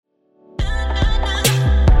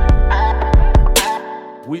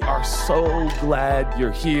We are so glad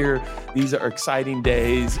you're here. These are exciting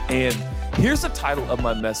days. And here's the title of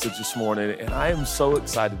my message this morning, and I am so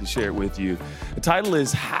excited to share it with you. The title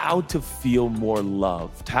is How to Feel More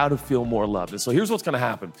Loved. How to Feel More Loved. And so here's what's going to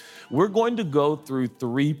happen. We're going to go through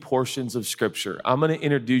 3 portions of Scripture. I'm going to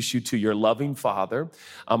introduce you to your loving Father.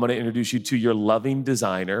 I'm going to introduce you to your loving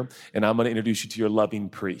designer, and I'm going to introduce you to your loving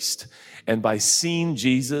priest. And by seeing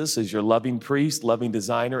Jesus as your loving priest, loving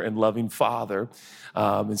designer, and loving Father,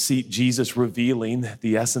 and see Jesus revealing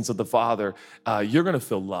the essence of the Father, you're going to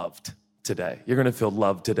feel loved today. You're going to feel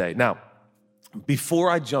loved today. Now, before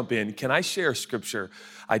I jump in, can I share a scripture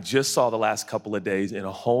I just saw the last couple of days in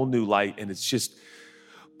a whole new light, and it's just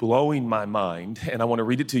blowing my mind, and I want to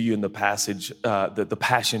read it to you in the passage, the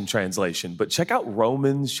Passion Translation. But check out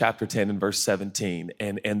Romans chapter 10 and verse 17,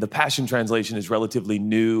 and the Passion Translation is relatively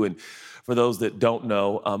new, and for those that don't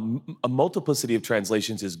know, a multiplicity of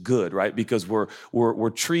translations is good, right? Because we're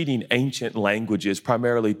treating ancient languages,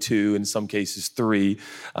 primarily 2, in some cases 3.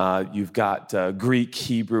 You've got Greek,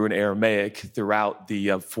 Hebrew, and Aramaic throughout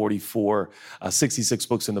the 66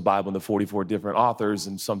 books in the Bible and the 44 different authors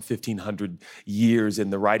and some 1,500 years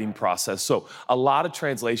in the writing process. So a lot of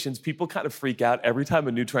translations, people kind of freak out every time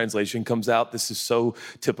a new translation comes out. This is so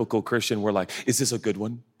typical Christian. We're like, is this a good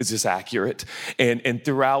one? Is this accurate? And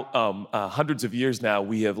throughout hundreds of years now,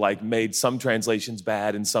 we have made some translations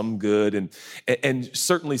bad and some good, and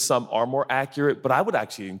certainly some are more accurate. But I would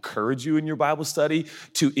actually encourage you in your Bible study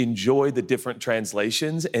to enjoy the different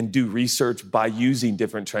translations and do research by using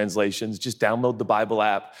different translations. Just download the Bible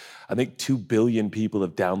app. I think 2 billion people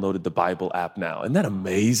have downloaded the Bible app now. Isn't that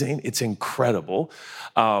amazing? It's incredible.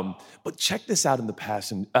 But check this out in the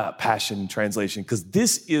Passion Translation, because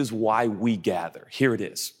this is why we gather. Here it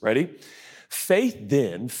is. Ready?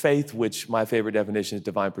 Faith, which my favorite definition is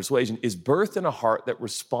divine persuasion, is birthed in a heart that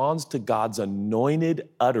responds to God's anointed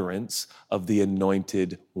utterance of the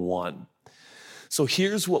anointed one. So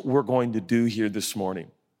here's what we're going to do here this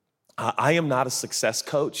morning. I am not a success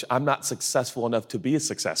coach. I'm not successful enough to be a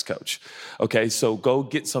success coach. Okay, so go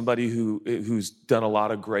get somebody who's done a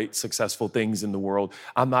lot of great, successful things in the world.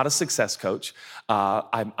 I'm not a success coach.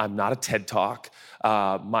 I'm not a TED Talk.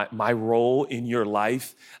 My role in your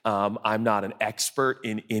life, I'm not an expert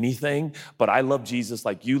in anything, but I love Jesus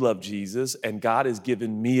like you love Jesus, and God has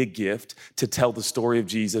given me a gift to tell the story of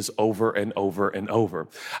Jesus over and over and over.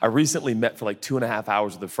 I recently met for 2.5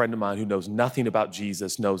 hours with a friend of mine who knows nothing about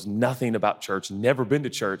Jesus, knows nothing about church, never been to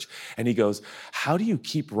church, and he goes, how do you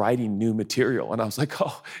keep writing new material? And I was like,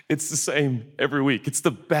 oh, it's the same every week. It's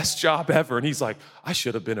the best job ever. And he's like, I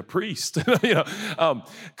should have been a priest, because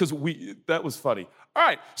that was funny. All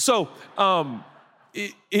right, so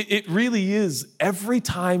it really is every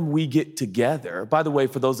time we get together. By the way,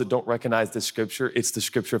 for those that don't recognize this scripture, it's the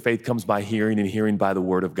scripture, faith comes by hearing and hearing by the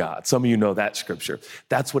word of God. Some of you know that scripture.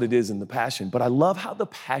 That's what it is in the Passion. But I love how the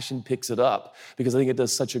Passion picks it up because I think it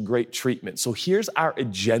does such a great treatment. So here's our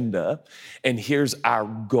agenda and here's our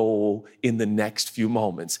goal in the next few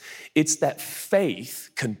moments. It's that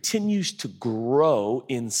faith continues to grow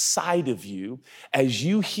inside of you as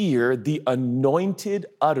you hear the anointed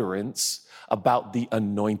utterance about the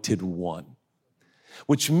anointed one,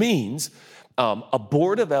 which means a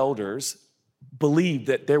board of elders believed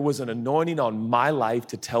that there was an anointing on my life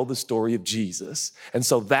to tell the story of Jesus. And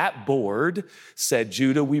so that board said,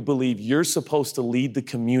 Judah, we believe you're supposed to lead the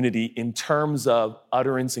community in terms of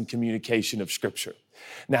utterance and communication of Scripture.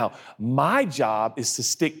 Now, my job is to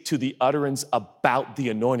stick to the utterance about the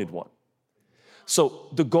anointed one. So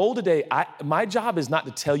the goal today, my job is not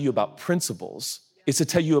to tell you about principles, it's to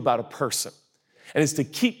tell you about a person. And it's to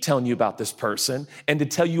keep telling you about this person and to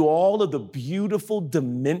tell you all of the beautiful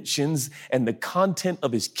dimensions and the content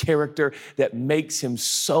of his character that makes him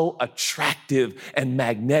so attractive and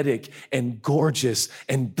magnetic and gorgeous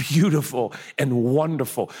and beautiful and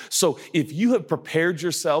wonderful. So if you have prepared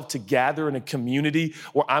yourself to gather in a community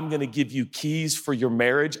where I'm going to give you keys for your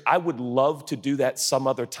marriage, I would love to do that some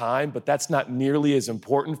other time, but that's not nearly as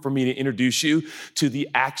important for me to introduce you to the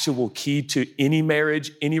actual key to any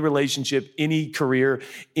marriage, any relationship, any career,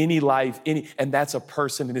 any life, and that's a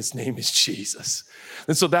person, and his name is Jesus.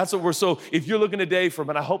 And so that's what so if you're looking today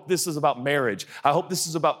and I hope this is about marriage, I hope this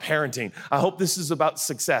is about parenting, I hope this is about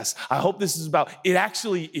success, I hope this is about, it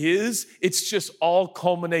actually is, it's just all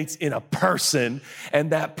culminates in a person,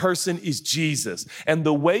 and that person is Jesus. And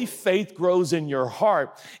the way faith grows in your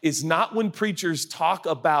heart is not when preachers talk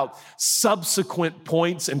about subsequent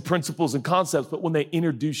points and principles and concepts, but when they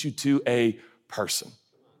introduce you to a person.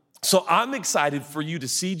 So I'm excited for you to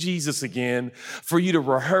see Jesus again, for you to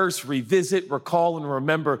rehearse, revisit, recall, and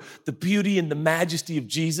remember the beauty and the majesty of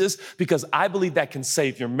Jesus, because I believe that can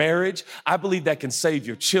save your marriage. I believe that can save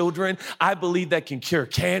your children. I believe that can cure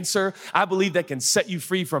cancer. I believe that can set you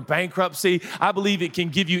free from bankruptcy. I believe it can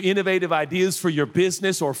give you innovative ideas for your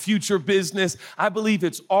business or future business. I believe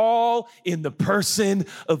it's all in the person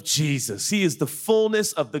of Jesus. He is the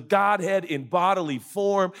fullness of the Godhead in bodily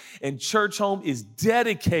form, and Church Home is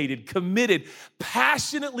dedicated, committed,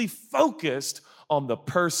 passionately focused on the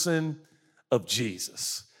person of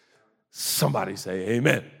Jesus. Somebody say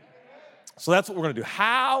amen. So that's what we're gonna do.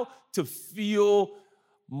 How to feel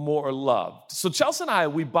more loved. So Chelsea and I,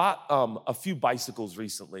 we bought a few bicycles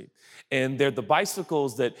recently, and they're the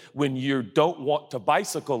bicycles that when you don't want to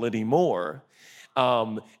bicycle anymore,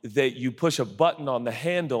 that you push a button on the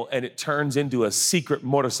handle and it turns into a secret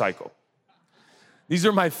motorcycle. These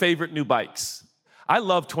are my favorite new bikes. I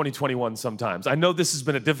love 2021 sometimes. I know this has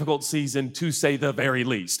been a difficult season, to say the very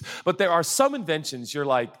least, but there are some inventions you're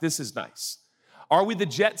like, this is nice. Are we the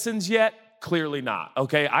Jetsons yet? Clearly not,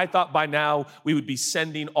 okay? I thought by now we would be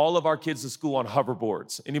sending all of our kids to school on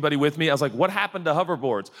hoverboards. Anybody with me? I was like, what happened to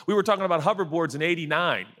hoverboards? We were talking about hoverboards in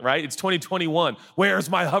 '89, right? It's 2021. Where's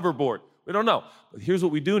my hoverboard? We don't know. But here's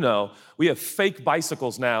what we do know. We have fake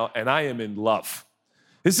bicycles now, and I am in love.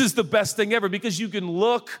 This is the best thing ever because you can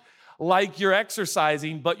look like you're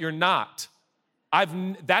exercising, but you're not.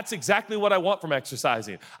 That's exactly what I want from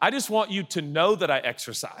exercising. I just want you to know that I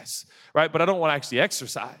exercise, right? But I don't want to actually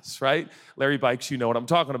exercise, right? Larry Bikes, you know what I'm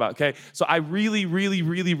talking about, okay? So I really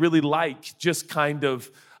like just kind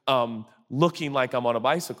of looking like I'm on a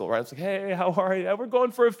bicycle, right? It's like, hey, how are you? We're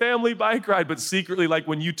going for a family bike ride. But secretly, like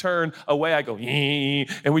when you turn away, I go,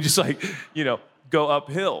 and we just like, go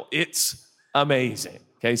uphill. It's amazing.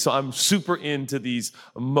 Okay, so I'm super into these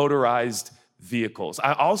motorized vehicles.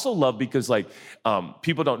 I also love because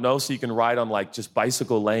people don't know, so you can ride on like just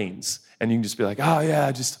bicycle lanes, and you can just be like, oh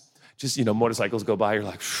yeah, just motorcycles go by. You're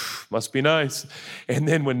like, must be nice. And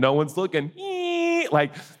then when no one's looking,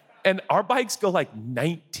 and our bikes go like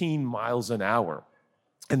 19 miles an hour.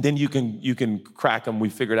 And then you can crack them. We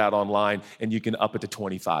figured out online, and you can up it to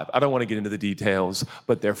 25. I don't want to get into the details,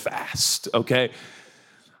 but they're fast. Okay.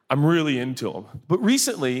 I'm really into them. But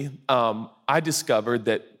recently, I discovered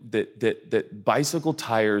that bicycle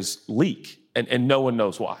tires leak, and no one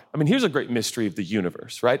knows why. I mean, here's a great mystery of the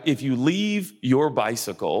universe, right? If you leave your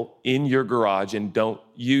bicycle in your garage and don't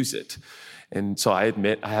use it, and so I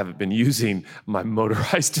admit I haven't been using my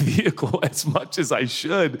motorized vehicle as much as I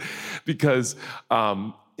should because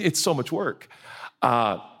it's so much work.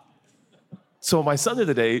 So my son the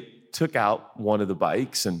other day took out one of the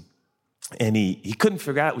bikes, and he couldn't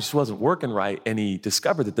figure out, it just wasn't working right, and he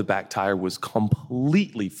discovered that the back tire was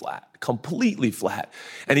completely flat.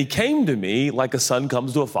 And he came to me like a son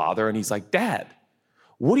comes to a father, and he's like, Dad,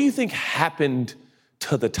 what do you think happened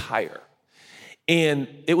to the tire? And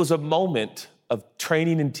it was a moment of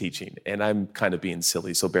training and teaching, and I'm kind of being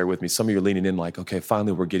silly, so bear with me. Some of you are leaning in like, okay,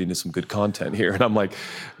 finally we're getting to some good content here, and I'm like,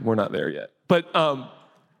 we're not there yet. But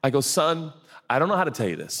I go, son, I don't know how to tell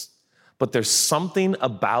you this, but there's something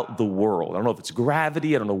about the world. I don't know if it's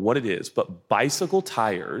gravity, I don't know what it is, but bicycle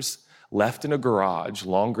tires left in a garage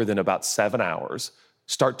longer than about 7 hours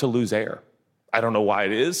start to lose air. I don't know why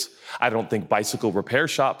it is. I don't think bicycle repair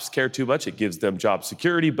shops care too much. It gives them job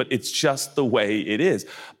security, but it's just the way it is.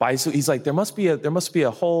 He's like, there must be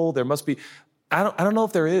a hole. I don't know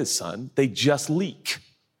if there is, son. They just leak.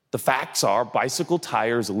 The facts are bicycle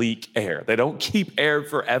tires leak air. They don't keep air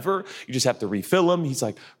forever. You just have to refill them. He's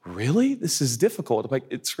like, really? This is difficult. I'm like,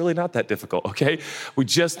 it's really not that difficult, okay? We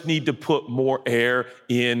just need to put more air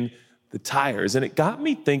in the tires. And it got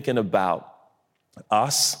me thinking about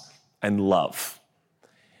us and love.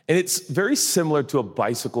 And it's very similar to a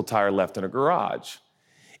bicycle tire left in a garage.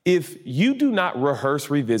 If you do not rehearse,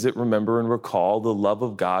 revisit, remember, and recall the love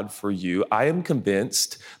of God for you, I am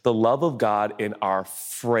convinced the love of God in our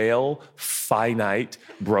frail, finite,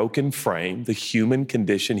 broken frame, the human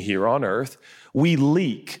condition here on earth, we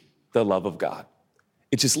leak the love of God.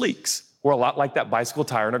 It just leaks. We're a lot like that bicycle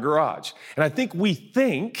tire in a garage. And I think we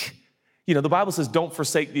think, the Bible says, don't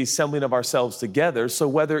forsake the assembling of ourselves together. So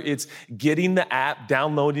whether it's getting the app,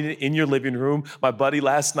 downloading it in your living room, my buddy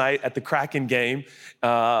last night at the Kraken game,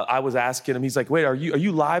 I was asking him, he's like, wait, are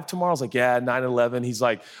you live tomorrow? I was like, yeah, 9/11. He's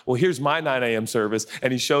like, well, here's my 9 a.m. service.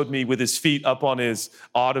 And he showed me with his feet up on his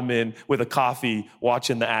ottoman with a coffee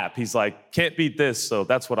watching the app. He's like, can't beat this. So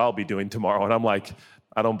that's what I'll be doing tomorrow. And I'm like,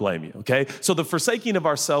 I don't blame you, okay? So the forsaking of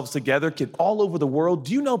ourselves together can all over the world.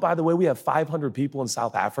 Do you know, by the way, we have 500 people in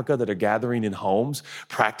South Africa that are gathering in homes,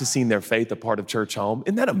 practicing their faith, a part of Church Home.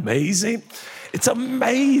 Isn't that amazing? It's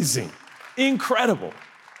amazing, incredible.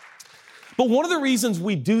 But one of the reasons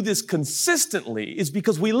we do this consistently is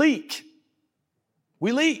because we leak.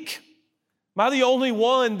 We leak. Am I the only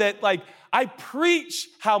one that, I preach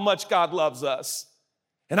how much God loves us,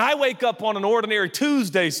 and I wake up on an ordinary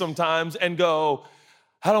Tuesday sometimes and go,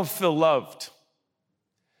 I don't feel loved.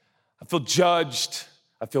 I feel judged.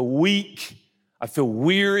 I feel weak. I feel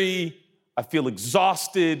weary. I feel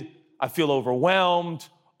exhausted. I feel overwhelmed.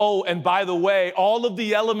 Oh, and by the way, all of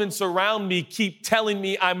the elements around me keep telling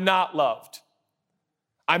me I'm not loved.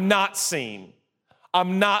 I'm not seen.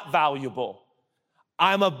 I'm not valuable.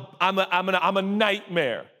 I'm a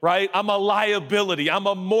nightmare, right? I'm a liability. I'm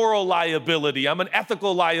a moral liability. I'm an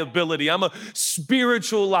ethical liability. I'm a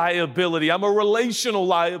spiritual liability. I'm a relational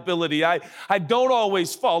liability. I don't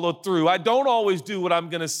always follow through. I don't always do what I'm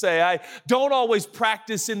going to say. I don't always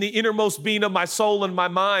practice in the innermost being of my soul and my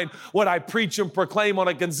mind what I preach and proclaim on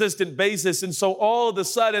a consistent basis. And so all of a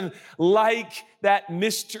sudden, like that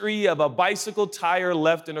mystery of a bicycle tire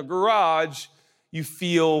left in a garage, you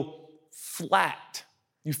feel flat.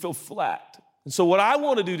 You feel flat. And so what I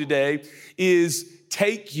want to do today is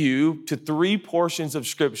take you to 3 portions of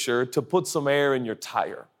Scripture to put some air in your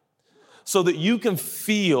tire so that you can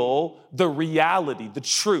feel the reality, the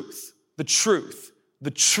truth.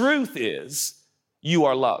 The truth is you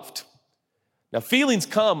are loved. Now, feelings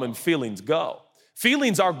come and feelings go.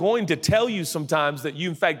 Feelings are going to tell you sometimes that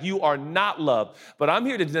you are not loved. But I'm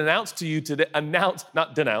here to announce to you today, announce, I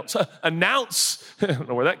don't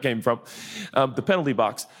know where that came from, the penalty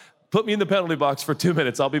box. Put me in the penalty box for 2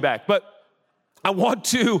 minutes, I'll be back. But I want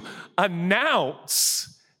to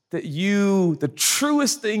announce that the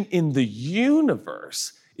truest thing in the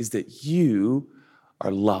universe is that you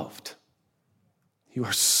are loved. You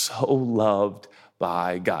are so loved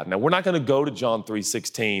by God. Now, we're not going to go to John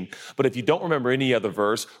 3:16, but if you don't remember any other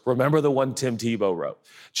verse, remember the one Tim Tebow wrote.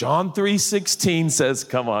 John 3:16 says,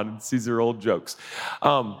 come on, these are old jokes.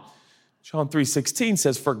 John 3:16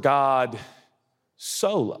 says, for God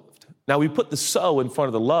so loved. Now, we put the so in front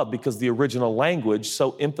of the love because the original language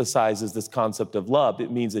so emphasizes this concept of love.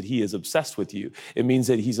 It means that he is obsessed with you. It means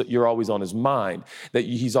that you're always on his mind, that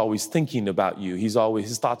he's always thinking about you. His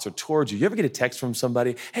thoughts are towards you. You ever get a text from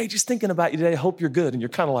somebody, hey, just thinking about you today, I hope you're good. And you're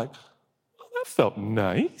kind of like, oh, that felt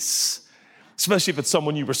nice. Especially if it's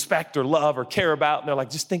someone you respect or love or care about, and they're like,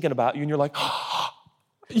 just thinking about you. And you're like, oh,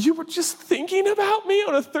 you were just thinking about me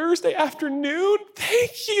on a Thursday afternoon?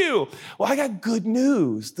 Thank you. Well, I got good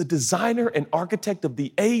news. The designer and architect of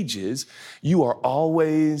the ages, you are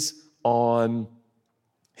always on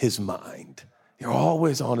his mind. You're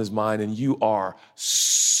always on his mind, and you are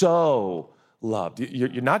so loved.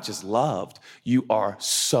 You're not just loved, you are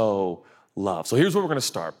so loved. So here's where we're going to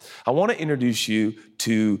start. I want to introduce you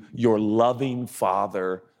to your loving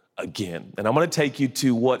Father again. And I'm going to take you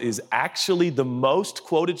to what is actually the most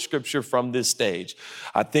quoted scripture from this stage.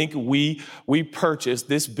 I think we purchased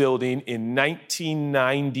this building in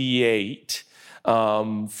 1998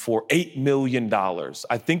 for $8 million.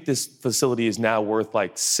 I think this facility is now worth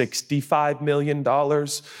like $65 million.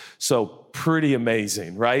 So pretty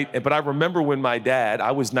amazing, right? But I remember when my dad,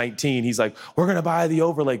 I was 19, he's like, we're going to buy the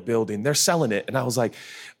Overlake building. They're selling it. And I was like,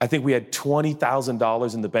 I think we had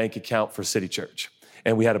 $20,000 in the bank account for City Church.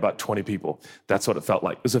 And we had about 20 people. That's what it felt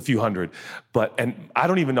like. It was a few hundred. And I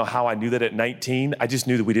don't even know how I knew that at 19. I just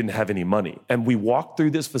knew that we didn't have any money. And we walked through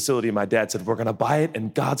this facility, and my dad said, we're going to buy it,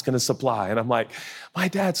 and God's going to supply. And I'm like, my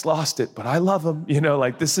dad's lost it, but I love him.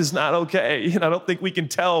 This is not okay. I don't think we can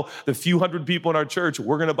tell the few hundred people in our church,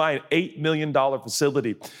 we're going to buy an $8 million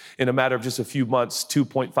facility. In a matter of just a few months,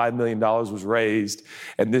 $2.5 million was raised.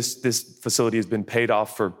 And this facility has been paid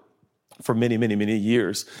off for many, many, many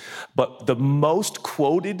years. But the most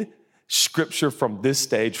quoted scripture from this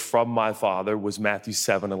stage from my father was Matthew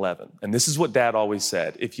 7:11. And this is what Dad always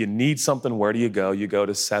said. If you need something, where do you go? You go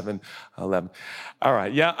to 7:11. All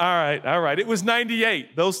right. Yeah. All right. It was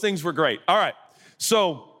 98. Those things were great. All right.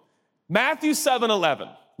 So Matthew 7:11.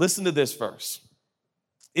 Listen to this verse.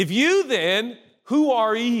 If you then, who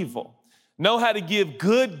are evil, know how to give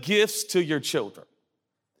good gifts to your children,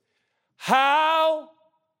 how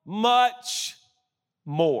much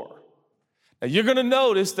more? Now, you're going to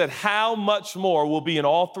notice that how much more will be in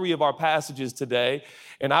all three of our passages today.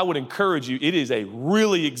 And I would encourage you, it is a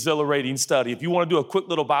really exhilarating study. If you want to do a quick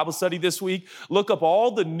little Bible study this week, look up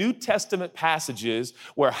all the New Testament passages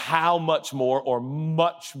where how much more or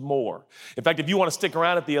much more. In fact, if you want to stick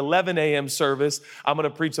around at the 11 a.m. service, I'm going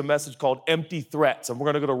to preach a message called Empty Threats. And we're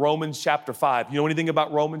going to go to Romans chapter 5. You know anything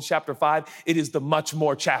about Romans chapter 5? It is the much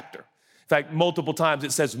more chapter. In fact, multiple times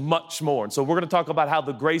it says much more. And so we're going to talk about how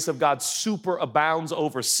the grace of God superabounds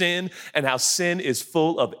over sin and how sin is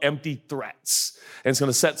full of empty threats. And it's going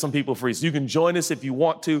to set some people free. So you can join us if you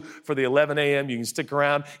want to for the 11 a.m. You can stick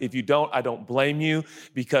around. If you don't, I don't blame you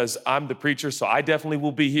because I'm the preacher, so I definitely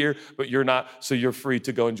will be here, but you're not, so you're free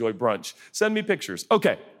to go enjoy brunch. Send me pictures.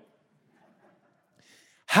 Okay.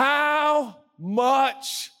 How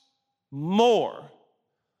much more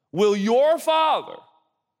will your Father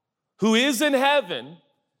who is in heaven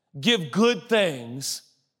give good things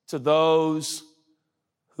to those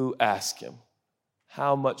who ask him?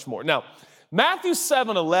 How much more? Now, Matthew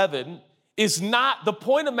 7:11 is not, the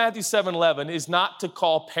point of Matthew 7:11 is not to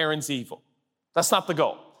call parents evil. That's not the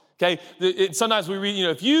goal, okay? Sometimes we read,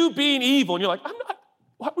 if you being evil, and you're like, I'm not,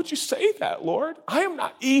 why would you say that, Lord? I am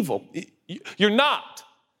not evil. You're not.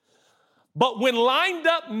 But when lined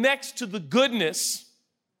up next to the goodness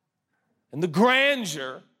and the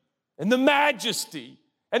grandeur and the majesty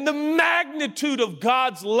and the magnitude of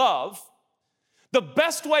God's love, the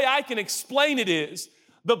best way I can explain it is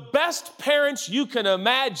the best parents you can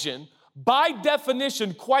imagine, by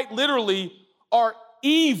definition, quite literally, are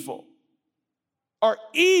evil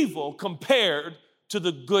compared to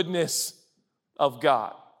the goodness of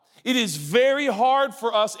God. It is very hard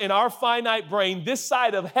for us in our finite brain, this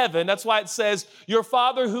side of heaven. That's why it says, your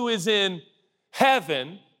Father who is in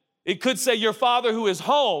heaven. It could say your Father who is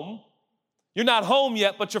home. You're not home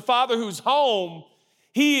yet, but your Father who's home,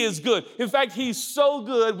 he is good. In fact, he's so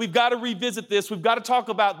good, we've got to revisit this, we've got to talk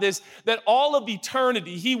about this, that all of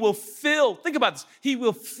eternity, he will fill, think about this, he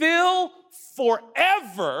will fill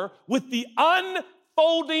forever with the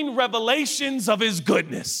unfolding revelations of his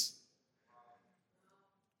goodness.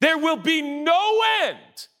 There will be no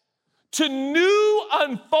end to new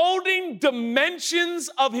unfolding dimensions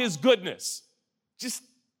of his goodness. Just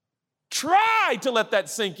try to let that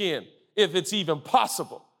sink in, if it's even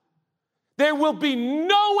possible. There will be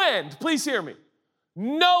no end, please hear me,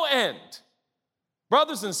 no end.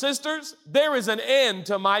 Brothers and sisters, there is an end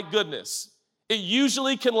to my goodness. It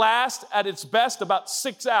usually can last at its best about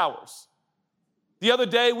 6 hours. The other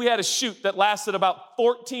day, we had a shoot that lasted about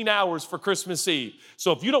 14 hours for Christmas Eve.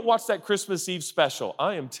 So if you don't watch that Christmas Eve special,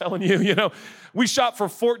 I am telling you, we shot for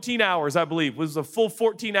 14 hours, I believe. It was a full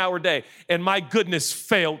 14-hour day, and my goodness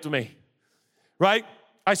failed me, right?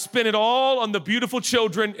 I spent it all on the beautiful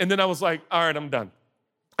children, and then I was like, all right, I'm done.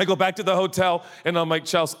 I go back to the hotel, and I'm like,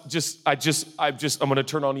 Chelsea, I'm going to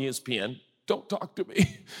turn on ESPN. Don't talk to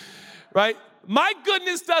me, right? My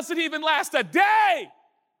goodness doesn't even last a day.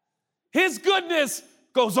 His goodness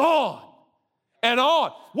goes on and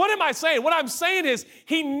on. What am I saying? What I'm saying is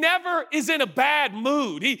he never is in a bad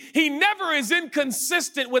mood. He never is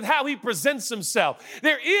inconsistent with how he presents himself.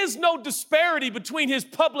 There is no disparity between his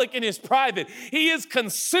public and his private. He is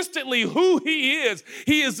consistently who he is.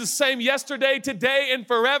 He is the same yesterday, today, and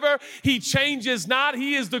forever. He changes not.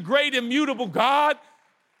 He is the great immutable God,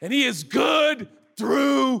 and he is good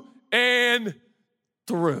through and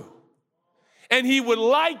through. And he would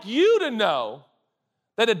like you to know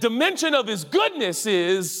that a dimension of his goodness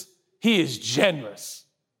is he is generous.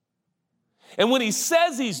 And when he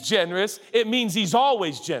says he's generous, it means he's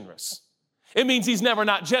always generous. It means he's never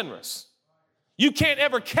not generous. You can't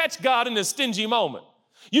ever catch God in a stingy moment.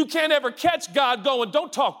 You can't ever catch God going,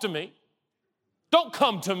 don't talk to me. Don't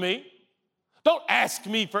come to me. Don't ask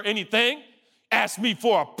me for anything. Ask me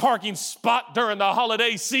for a parking spot during the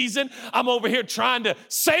holiday season. I'm over here trying to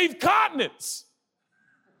save continents.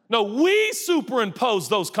 No, we superimpose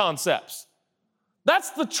those concepts.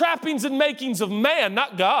 That's the trappings and makings of man,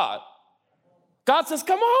 not God. God says,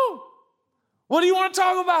 come on. What do you want to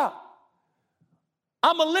talk about?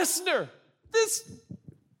 I'm a listener. This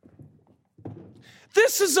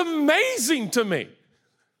is amazing to me.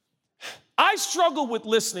 I struggle with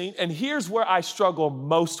listening, and here's where I struggle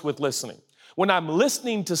most with listening. When I'm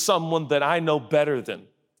listening to someone that I know better than.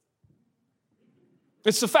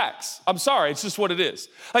 It's the facts. I'm sorry, it's just what it is.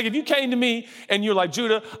 Like if you came to me and you're like,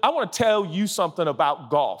 Judah, I want to tell you something about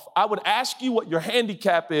golf. I would ask you what your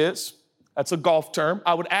handicap is. That's a golf term.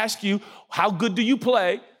 I would ask you, how good do you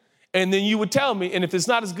play? And then you would tell me, and if it's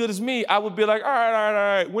not as good as me, I would be like, all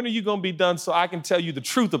right. When are you going to be done so I can tell you the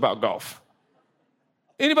truth about golf?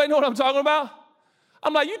 Anybody know what I'm talking about?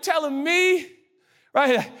 I'm like, you telling me?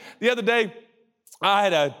 Right? The other day, I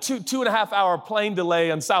had a 2.5 hour plane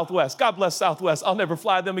delay on Southwest. God bless Southwest. I'll never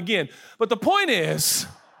fly them again. But the point is,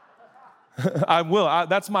 I will.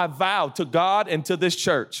 That's my vow to God and to this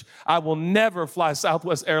church. I will never fly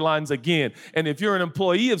Southwest Airlines again. And if you're an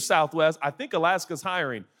employee of Southwest, I think Alaska's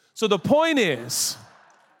hiring. So the point is,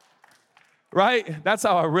 right? That's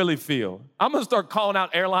how I really feel. I'm going to start calling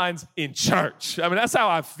out airlines in church. I mean, that's how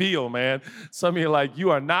I feel, man. Some of you are like,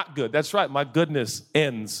 you are not good. That's right. My goodness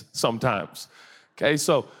ends sometimes. Okay,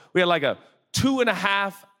 so we had like a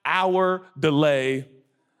 2.5 hour delay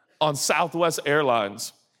on Southwest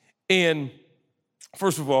Airlines. And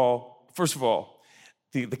first of all,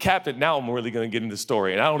 the captain, now I'm really going to get into the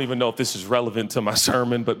story, and I don't even know if this is relevant to my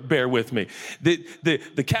sermon, but bear with me.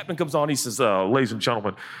 The captain comes on, he says, ladies and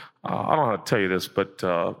gentlemen, I don't know how to tell you this, but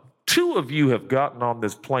 2 of you have gotten on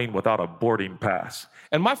this plane without a boarding pass.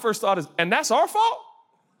 And my first thought is, and that's our fault?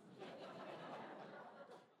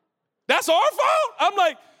 That's our fault? I'm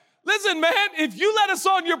like, listen, man, if you let us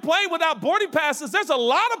on your plane without boarding passes, there's a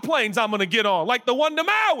lot of planes I'm going to get on, like the one to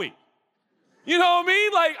Maui. You know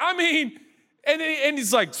what I mean? And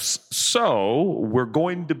he's like, so we're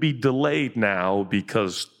going to be delayed now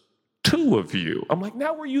because 2 of you. I'm like,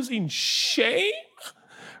 now we're using shame,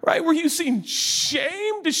 right? We're using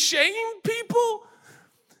shame to shame people.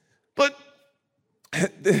 But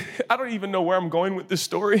I don't even know where I'm going with this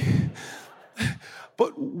story.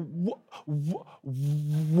 But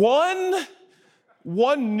one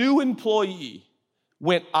new employee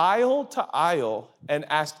went aisle to aisle and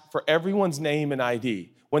asked for everyone's name and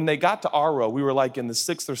ID. When they got to our row, we were like in the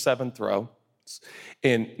 6th or 7th row,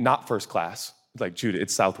 in not first class. Like, Judah,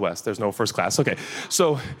 it's Southwest. There's no first class. Okay,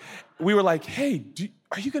 so we were like, hey,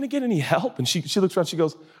 are you going to get any help? And she looks around, she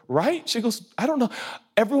goes, right? She goes, I don't know.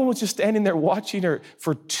 Everyone was just standing there watching her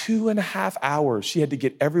for 2.5 hours. She had to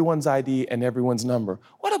get everyone's ID and everyone's number.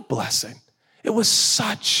 What a blessing. It was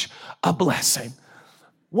such a blessing.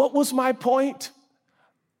 What was my point?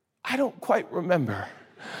 I don't quite remember.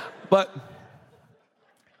 But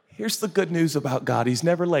here's the good news about God. He's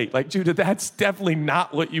never late. Like, Judah, that's definitely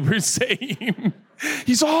not what you were saying.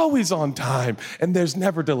 He's always on time, and there's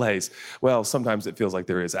never delays. Well, sometimes it feels like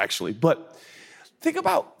there is, actually. But think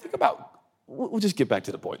about, we'll just get back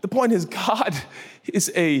to the point. The point is, God he's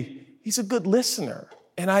a good listener,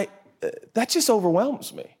 and that just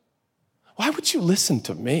overwhelms me. Why would you listen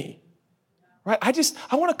to me? Right?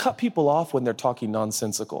 I want to cut people off when they're talking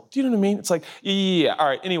nonsensical. Do you know what I mean? It's like, yeah, all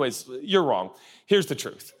right, anyways, you're wrong. Here's the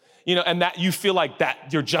truth. And that you feel like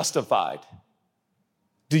that you're justified.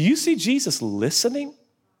 Do you see Jesus listening?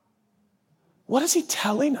 What is he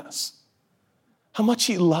telling us? How much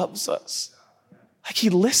he loves us. Like, he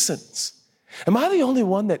listens. Am I the only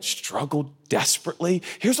one that struggled desperately?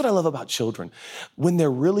 Here's what I love about children. When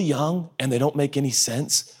they're really young and they don't make any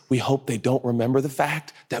sense, we hope they don't remember the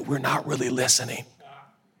fact that we're not really listening.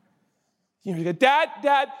 You go, Dad,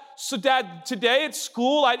 so Dad, today at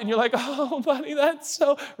school, and you're like, oh, buddy, that's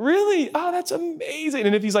so, really? Oh, that's amazing.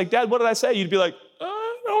 And if he's like, Dad, what did I say? You'd be like,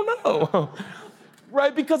 I don't know.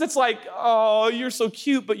 Right? Because it's like, oh, you're so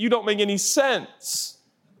cute, but you don't make any sense.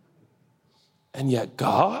 And yet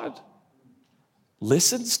God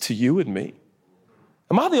listens to you and me.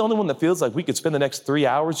 Am I the only one that feels like we could spend the next 3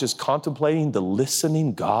 hours just contemplating the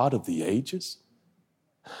listening God of the ages?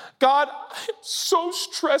 God, I'm so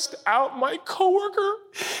stressed out. My coworker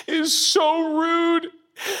is so rude.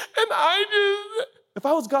 And if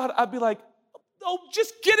I was God, I'd be like, oh,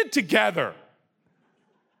 just get it together.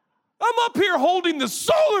 I'm up here holding the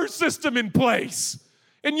solar system in place.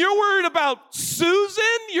 And you're worried about Susan,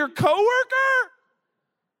 your coworker?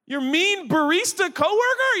 Your mean barista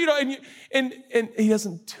coworker? And he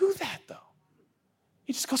doesn't do that, though.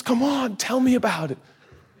 He just goes, come on, tell me about it.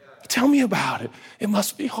 Tell me about it. It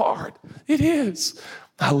must be hard. It is.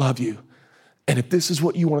 I love you. And if this is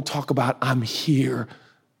what you want to talk about, I'm here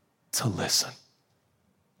to listen.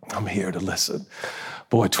 I'm here to listen.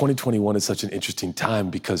 Boy, 2021 is such an interesting time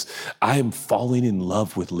because I am falling in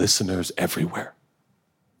love with listeners everywhere.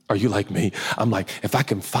 Are you like me? I'm like, if I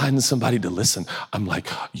can find somebody to listen, I'm like,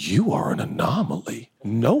 you are an anomaly.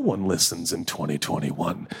 No one listens in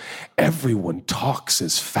 2021. Everyone talks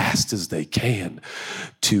as fast as they can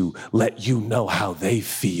to let you know how they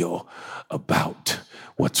feel about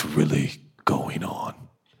what's really going on.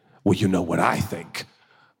 Well, you know what I think.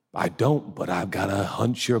 I don't, but I've got a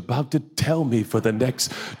hunch you're about to tell me for the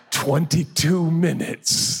next 22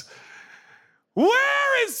 minutes.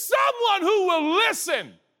 Where is someone who will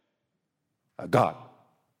listen? God.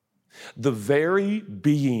 The very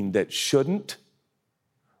being that shouldn't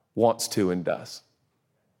wants to and does.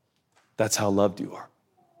 That's how loved you are.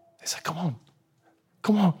 They say, come on.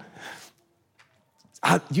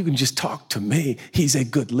 You can just talk to me. He's a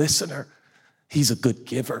good listener. He's a good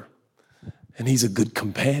giver. And he's a good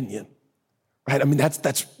companion, right? I mean,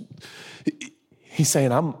 that's he's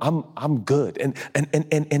saying, I'm good.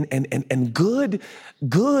 And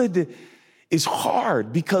good is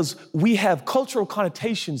hard because we have cultural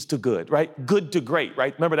connotations to good, right? Good to great,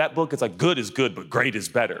 right? Remember that book? It's like good is good, but great is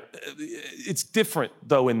better. It's different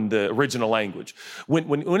though in the original language.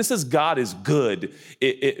 When it says God is good,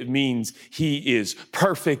 it means he is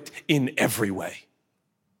perfect in every way.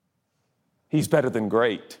 He's better than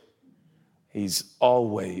great. He's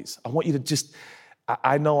always, I want you to just,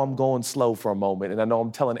 I know I'm going slow for a moment, and I know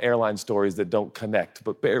I'm telling airline stories that don't connect,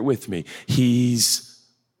 but bear with me. He's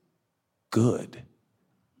good.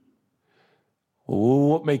 Well,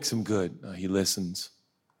 what makes him good? He listens.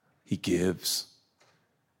 He gives.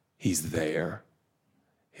 He's there.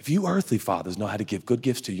 If you earthly fathers know how to give good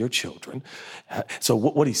gifts to your children, so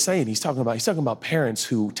what he's saying, he's talking about parents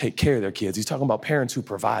who take care of their kids. He's talking about parents who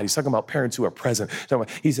provide. He's talking about parents who are present.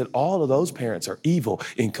 He said all of those parents are evil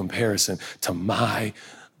in comparison to my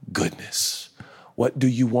goodness. What do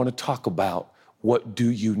you want to talk about? What do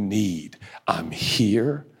you need? I'm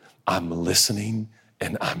here, I'm listening,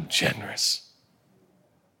 and I'm generous.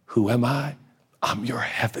 Who am I? I'm your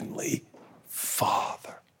heavenly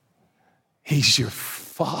Father. He's your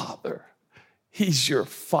Father. He's your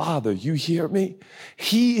Father. You hear me?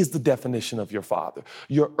 He is the definition of your Father.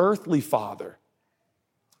 Your earthly father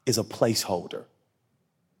is a placeholder.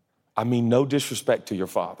 I mean, no disrespect to your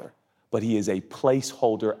father, but he is a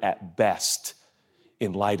placeholder at best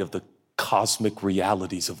in light of the cosmic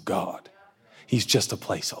realities of God. He's just a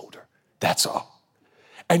placeholder. That's all.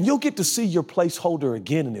 And you'll get to see your placeholder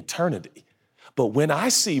again in eternity. But when I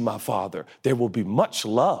see my Father, there will be much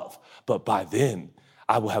love. But by then,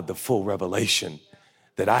 I will have the full revelation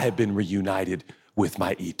that I have been reunited with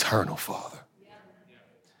my eternal Father.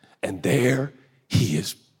 And there he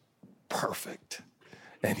is perfect.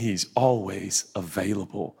 And he's always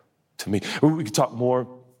available to me. We could talk more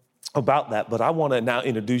about that, but I want to now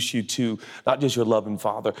introduce you to not just your loving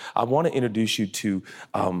Father. I want to introduce you to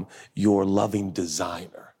your loving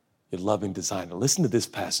designer. Your loving designer. Listen to this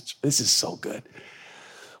passage. This is so good.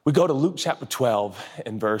 We go to Luke chapter 12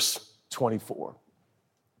 and verse 24.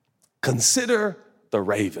 Consider the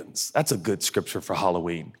ravens. That's a good scripture for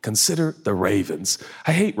Halloween. Consider the ravens.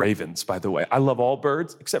 I hate ravens, by the way. I love all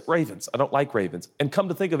birds except ravens. I don't like ravens. And come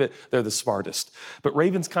to think of it, they're the smartest. But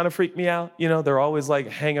ravens kind of freak me out. You know, they're always like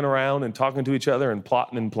hanging around and talking to each other and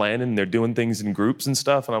plotting and planning. And they're doing things in groups and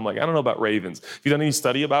stuff. And I'm like, I don't know about ravens. If you've done any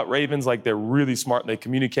study about ravens, like they're really smart. They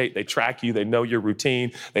communicate, they track you, they know your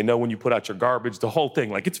routine. They know when you put out your garbage, the whole thing.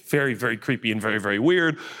 Like it's very, very creepy and very, very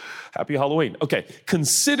weird. Happy Halloween. Okay,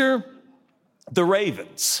 consider the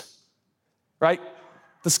ravens, right?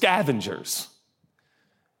 The scavengers.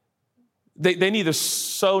 They neither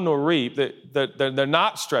sow nor reap. They're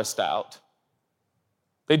not stressed out.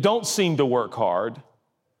 They don't seem to work hard.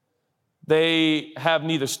 They have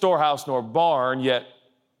neither storehouse nor barn, yet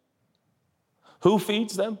who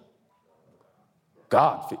feeds them?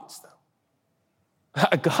 God feeds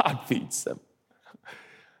them. God feeds them.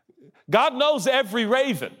 God knows every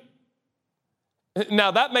raven.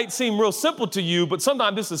 Now, that may seem real simple to you, but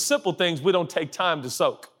sometimes this is simple things we don't take time to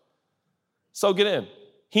soak. Soak it in.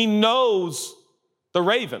 He knows the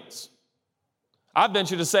ravens. I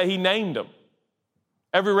venture to say he named them.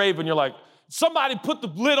 Every raven, you're like, somebody put the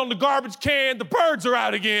lid on the garbage can, the birds are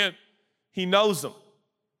out again. He knows them.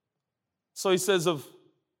 So he says of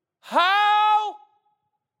how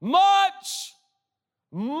much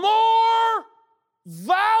more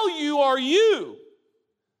value are you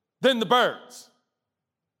than the birds?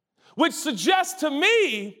 Which suggests to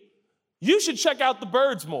me, you should check out the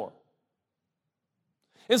birds more.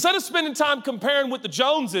 Instead of spending time comparing with the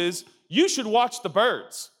Joneses, you should watch the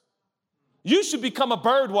birds. You should become a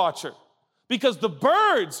bird watcher because the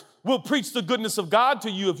birds will preach the goodness of God to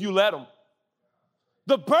you if you let them.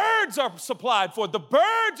 The birds are supplied for. The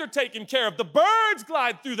birds are taken care of. The birds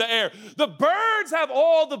glide through the air. The birds have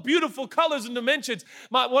all the beautiful colors and dimensions.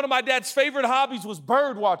 One of my dad's favorite hobbies was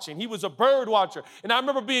bird watching. He was a bird watcher. And I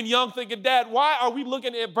remember being young thinking, Dad, why are we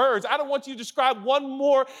looking at birds? I don't want you to describe one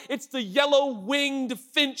more. It's the yellow-winged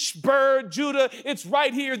finch bird, Judah. It's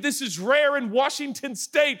right here. This is rare in Washington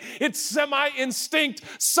State. It's semi-instinct.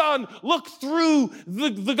 Son, look through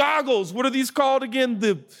the goggles. What are these called again?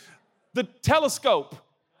 The telescope,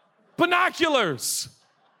 binoculars.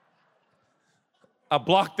 I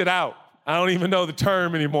blocked it out. I don't even know the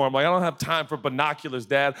term anymore. I'm like, I don't have time for binoculars,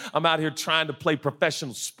 Dad. I'm out here trying to play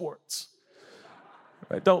professional sports.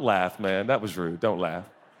 Right? Don't laugh, man. That was rude. Don't laugh.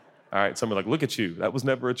 All right, some are like, look at you. That was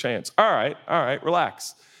never a chance. All right,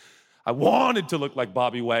 relax. I wanted to look like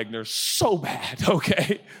Bobby Wagner so bad,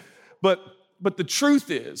 okay? But the truth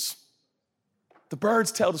is, the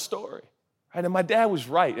birds tell the story, right? And my dad was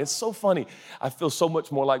right. It's so funny. I feel so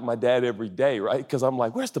much more like my dad every day, right? Because I'm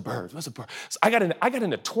like, where's the birds? Where's the bird? So I got in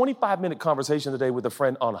a 25-minute conversation today with a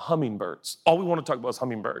friend on hummingbirds. All we want to talk about is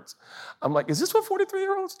hummingbirds. I'm like, is this what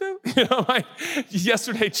 43-year-olds do? You know, like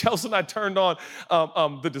yesterday, Chelsea and I turned on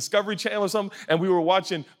the Discovery Channel or something, and we were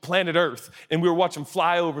watching Planet Earth, and we were watching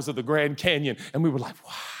flyovers of the Grand Canyon, and we were like,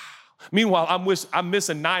 wow. Meanwhile, I'm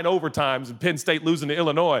missing 9 overtimes and Penn State losing to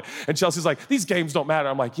Illinois. And Chelsea's like, these games don't matter.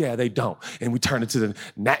 I'm like, yeah, they don't. And we turn it to the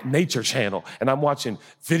Nature Channel, and I'm watching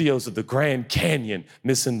videos of the Grand Canyon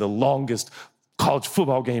missing the longest college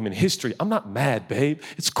football game in history. I'm not mad, babe.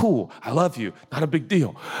 It's cool. I love you. Not a big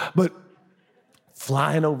deal. But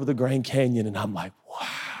flying over the Grand Canyon, and I'm like,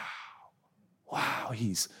 wow,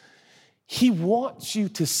 he wants you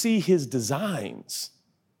to see his designs.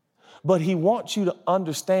 But he wants you to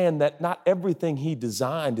understand that not everything he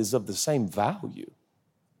designed is of the same value.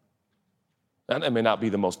 And that may not be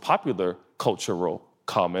the most popular cultural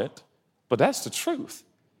comment, but that's the truth.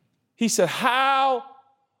 He said, how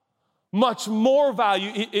much more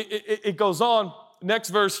value, it goes on, next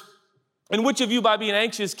verse, and which of you by being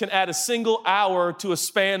anxious can add a single hour to a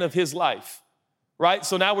span of his life, right?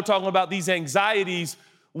 So now we're talking about these anxieties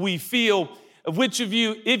we feel. Which of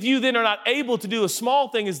you, if you then are not able to do a small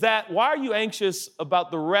thing, is that, why are you anxious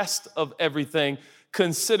about the rest of everything?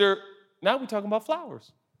 Consider, now we're talking about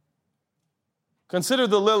flowers. Consider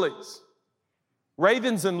the lilies,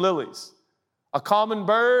 ravens and lilies, a common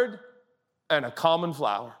bird and a common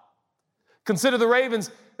flower. Consider the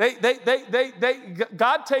ravens.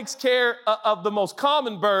 God takes care of the most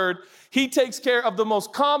common bird. He takes care of the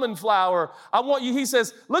most common flower. He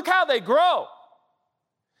says, look how they grow.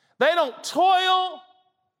 They don't toil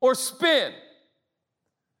or spin.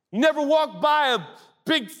 You never walk by a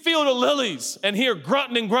big field of lilies and hear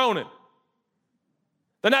grunting and groaning.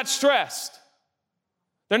 They're not stressed.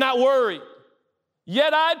 They're not worried.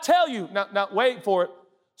 Yet I tell you, now wait for it,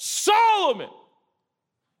 Solomon,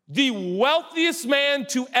 the wealthiest man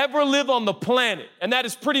to ever live on the planet, and that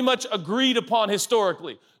is pretty much agreed upon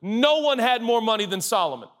historically. No one had more money than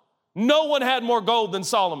Solomon. No one had more gold than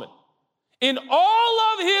Solomon. In all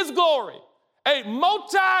of his glory, a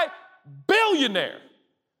multi-billionaire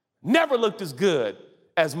never looked as good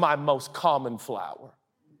as my most common flower,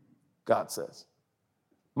 God says.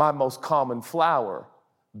 My most common flower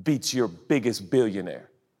beats your biggest billionaire,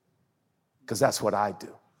 because that's what I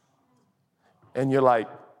do. And you're like,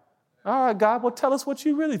 all right, God, well, tell us what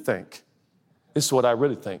you really think. This is what I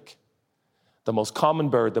really think. The most common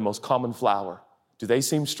bird, the most common flower. Do they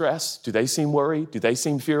seem stressed? Do they seem worried? Do they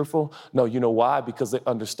seem fearful? No, you know why? Because they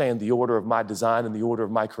understand the order of my design and the order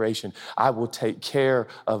of my creation. I will take care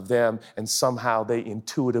of them, and somehow they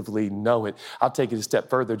intuitively know it. I'll take it a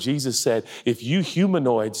step further. Jesus said, if you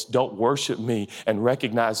humanoids don't worship me and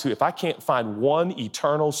recognize if I can't find one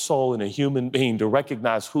eternal soul in a human being to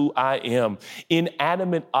recognize who I am,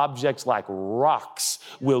 inanimate objects like rocks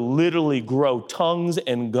will literally grow tongues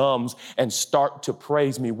and gums and start to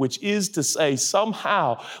praise me, which is to say, somehow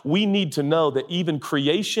we need to know that even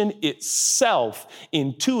creation itself,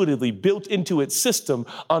 intuitively built into its system,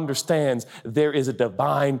 understands there is a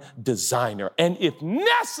divine designer. And if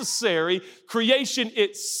necessary, creation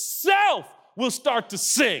itself will start to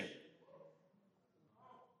sing.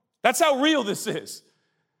 That's how real this is.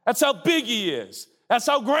 That's how big he is. That's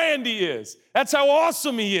how grand he is. That's how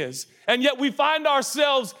awesome he is. And yet we find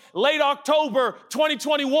ourselves late October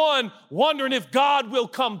 2021 wondering if God will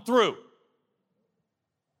come through.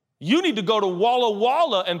 You need to go to Walla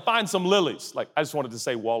Walla and find some lilies. Like, I just wanted to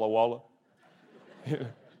say Walla Walla.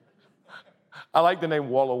 I like the name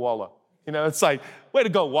Walla Walla. You know, it's like, way to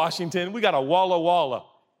go, Washington. We got a Walla Walla.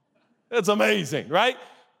 That's amazing, right?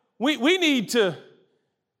 We need to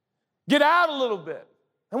get out a little bit.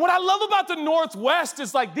 And what I love about the Northwest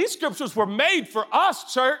is like, these scriptures were made for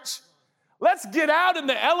us, church. Let's get out in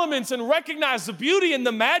the elements and recognize the beauty and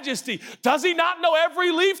the majesty. Does he not know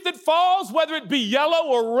every leaf that falls, whether it be yellow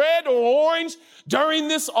or red or orange during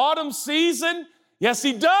this autumn season? Yes,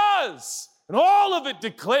 he does. And all of it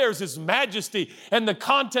declares his majesty and the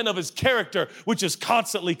content of his character, which is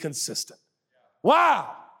constantly consistent.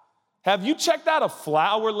 Wow. Have you checked out a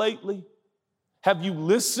flower lately? Have you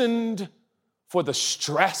listened for the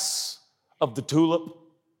stress of the tulip?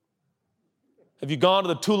 Have you gone to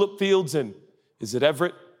the tulip fields and is it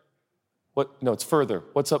Everett? What? No, it's further.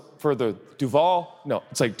 What's up further? Duval? No,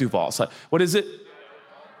 it's like Duval. It's like, what is it?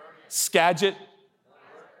 Skagit?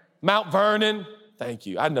 Mount Vernon? Thank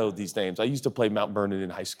you. I know these names. I used to play Mount Vernon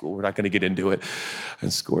in high school. We're not going to get into it. I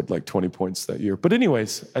scored like 20 points that year. But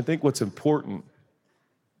anyways, I think what's important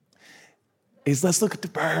is let's look at the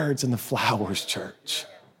birds and the flowers, church.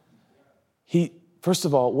 First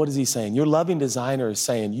of all, what is he saying? Your loving designer is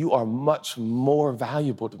saying, you are much more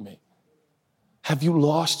valuable to me. Have you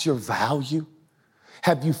lost your value?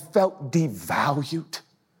 Have you felt devalued?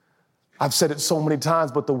 I've said it so many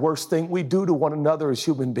times, but the worst thing we do to one another as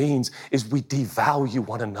human beings is we devalue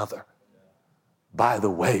one another. By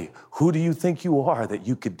the way, who do you think you are that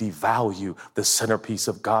you could devalue the centerpiece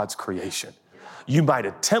of God's creation? You might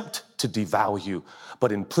attempt to devalue,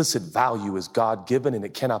 but implicit value is God-given and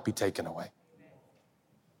it cannot be taken away.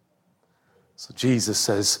 So Jesus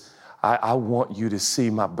says, I want you to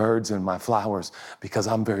see my birds and my flowers because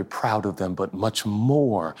I'm very proud of them, but much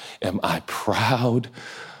more am I proud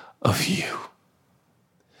of you.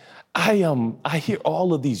 I hear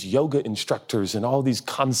all of these yoga instructors and all these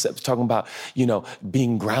concepts talking about,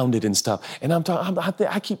 being grounded and stuff. And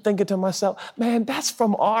I keep thinking to myself, man, that's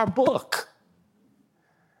from our book.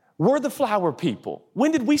 We're the flower people.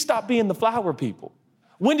 When did we stop being the flower people?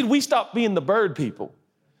 When did we stop being the bird people?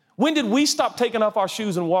 When did we stop taking off our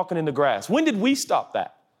shoes and walking in the grass? When did we stop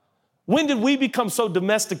that? When did we become so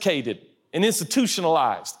domesticated and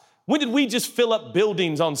institutionalized? When did we just fill up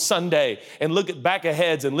buildings on Sunday and look at back of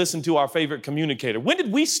heads and listen to our favorite communicator? When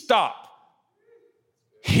did we stop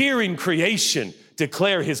hearing creation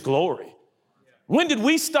declare his glory? When did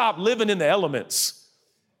we stop living in the elements?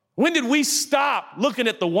 When did we stop looking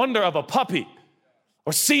at the wonder of a puppy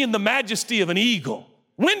or seeing the majesty of an eagle?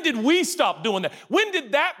 When did we stop doing that? When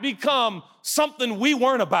did that become something we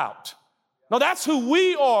weren't about? No, that's who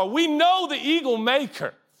we are. We know the eagle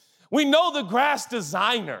maker. We know the grass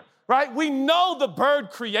designer, right? We know the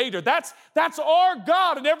bird creator. That's our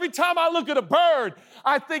God. And every time I look at a bird,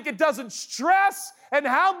 I think it doesn't stress. And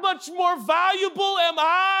how much more valuable am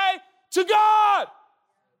I to God?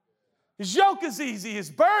 His yoke is easy.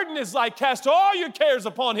 His burden is light. Cast all your cares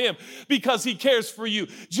upon him because he cares for you.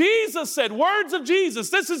 Jesus said, words of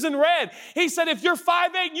Jesus, this is in red. He said, if you're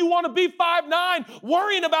 5'8", you want to be 5'9",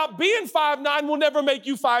 worrying about being 5'9" will never make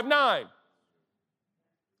you 5'9".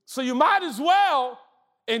 So you might as well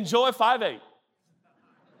enjoy 5'8".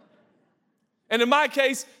 And in my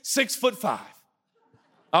case, 6'5".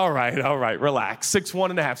 All right, relax.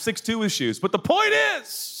 6'1.5", 6'2" with shoes. But the point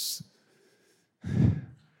is,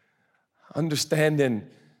 understanding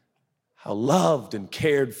how loved and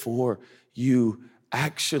cared for you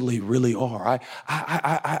actually really are.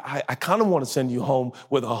 I kind of want to send you home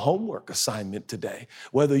with a homework assignment today.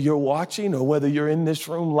 Whether you're watching or whether you're in this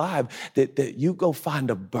room live, that you go find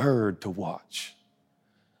a bird to watch.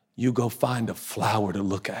 You go find a flower to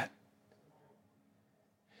look at.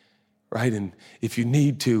 Right? And if you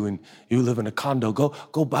need to and you live in a condo,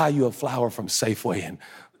 go buy you a flower from Safeway and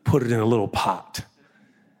put it in a little pot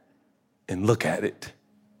and look at it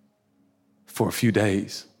for a few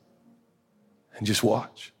days and just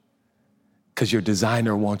watch. Because your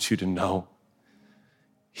designer wants you to know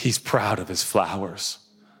he's proud of his flowers,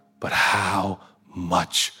 but how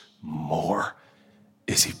much more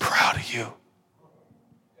is he proud of you?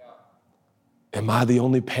 Am I the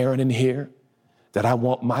only parent in here that I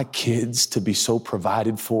want my kids to be so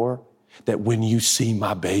provided for that when you see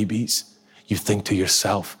my babies, you think to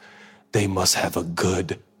yourself, they must have a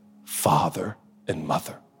good father and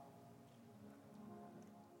mother?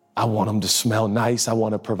 I want them to smell nice. I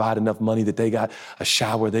want to provide enough money that they got a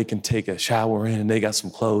shower they can take a shower in, and they got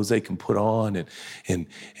some clothes they can put on,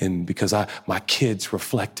 and because my kids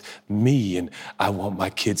reflect me, and I want my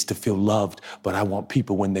kids to feel loved, but I want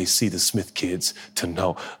people when they see the Smith kids to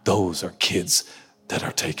know those are kids that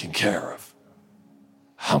are taken care of.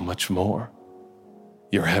 How much more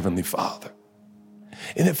your Heavenly Father?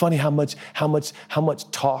 Isn't it funny how much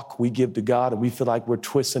talk we give to God and we feel like we're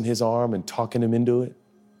twisting his arm and talking him into it?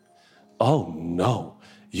 Oh no,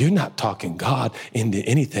 you're not talking God into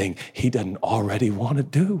anything he doesn't already want to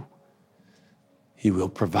do. He will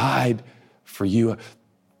provide for you.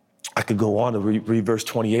 I could go on to read verse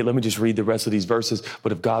 28. Let me just read the rest of these verses.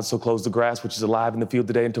 But if God so clothes the grass, which is alive in the field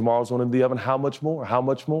today and tomorrow's one in the oven, how much more? How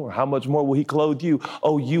much more? How much more will he clothe you?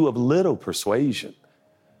 Oh, you of little persuasion.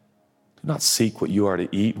 Do not seek what you are to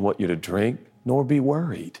eat and what you're to drink, nor be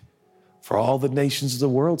worried. For all the nations of the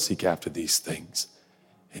world seek after these things,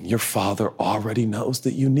 and your Father already knows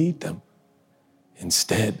that you need them.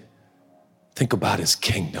 Instead, think about his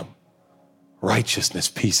kingdom, righteousness,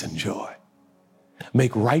 peace, and joy.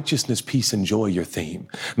 Make righteousness, peace, and joy your theme.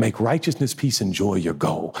 Make righteousness, peace, and joy your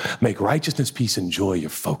goal. Make righteousness, peace, and joy your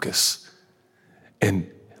focus. And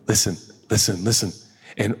listen.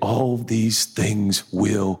 And all these things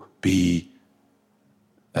will be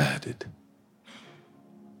added.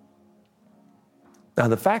 Now,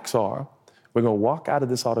 the facts are, we're going to walk out of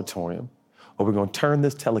this auditorium, or we're going to turn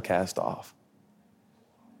this telecast off,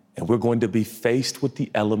 and we're going to be faced with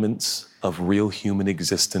the elements of real human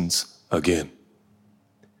existence again.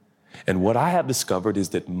 And what I have discovered is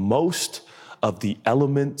that most of the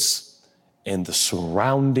elements and the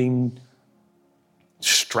surrounding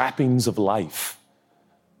strappings of life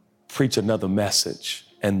preach another message.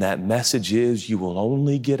 And that message is, you will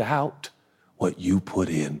only get out what you put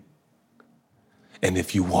in. And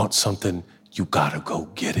if you want something, you gotta go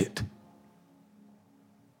get it.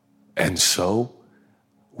 And so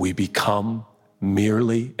we become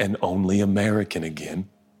merely and only American again.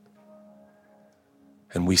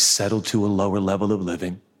 And we settle to a lower level of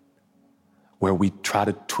living where we try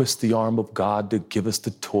to twist the arm of God to give us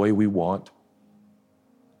the toy we want.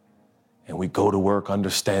 And we go to work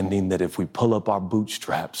understanding that if we pull up our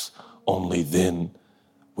bootstraps, only then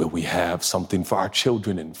will we have something for our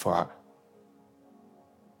children and for our...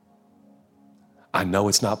 I know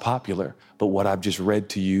it's not popular, but what I've just read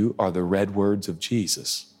to you are the red words of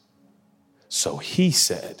Jesus. So he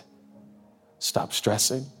said, stop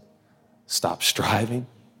stressing, stop striving,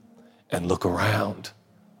 and look around,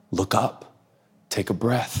 look up, take a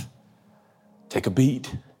breath, take a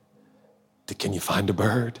beat. Can you find a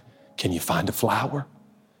bird? Can you find a flower?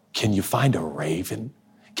 Can you find a raven?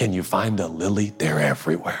 Can you find a lily? They're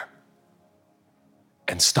everywhere.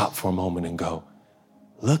 And stop for a moment and go,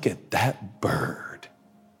 look at that bird.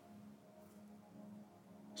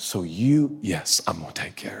 So yes, I'm gonna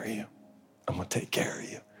take care of you. I'm gonna take care of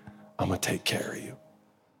you. I'm gonna take care of you.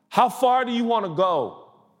 How far do you wanna go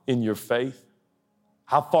in your faith?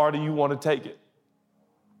 How far do you wanna take it?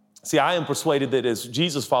 See, I am persuaded that as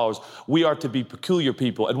Jesus followers, we are to be peculiar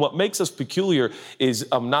people. And what makes us peculiar is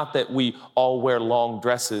not that we all wear long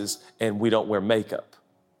dresses and we don't wear makeup.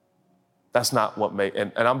 That's not what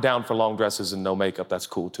and I'm down for long dresses and no makeup. That's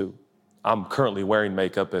cool too. I'm currently wearing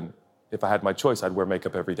makeup, and if I had my choice, I'd wear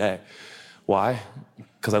makeup every day. Why?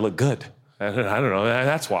 Because I look good. I don't know.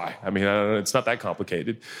 That's why. I mean, it's not that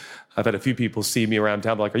complicated. I've had a few people see me around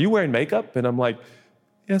town like, are you wearing makeup? And I'm like,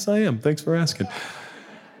 yes, I am. Thanks for asking.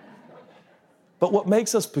 But what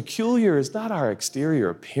makes us peculiar is not our exterior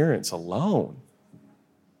appearance alone,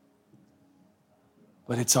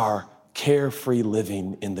 but it's our carefree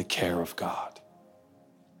living in the care of God.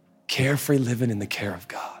 Carefree living in the care of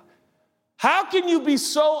God. How can you be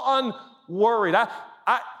so unworried?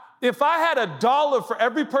 If I had $1 for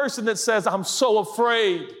every person that says, I'm so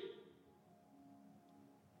afraid,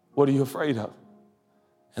 what are you afraid of?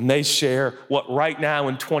 And they share what right now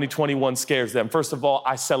in 2021 scares them. First of all,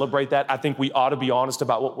 I celebrate that. I think we ought to be honest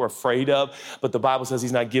about what we're afraid of. But the Bible says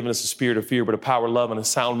he's not giving us a spirit of fear, but a power, love, and a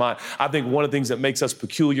sound mind. I think one of the things that makes us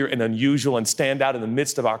peculiar and unusual and stand out in the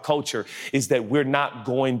midst of our culture is that we're not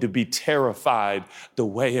going to be terrified the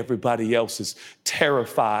way everybody else is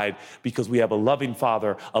terrified, because we have a loving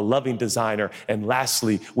Father, a loving designer, and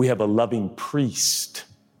lastly, we have a loving priest.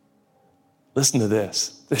 Listen to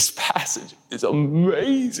this. This passage is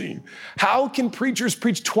amazing. How can preachers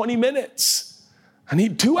preach 20 minutes? I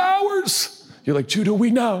need 2 hours. You're like, Judah,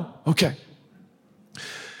 we know. Okay.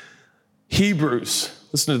 Hebrews,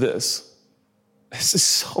 listen to this. This is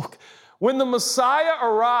so... When the Messiah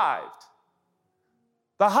arrived,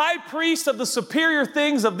 the high priest of the superior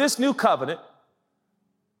things of this new covenant,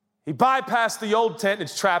 he bypassed the old tent,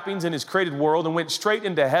 its trappings, and his created world, and went straight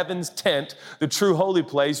into heaven's tent, the true holy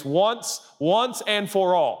place, once and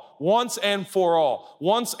for all. Once and for all.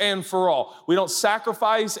 Once and for all. We don't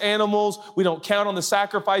sacrifice animals. We don't count on the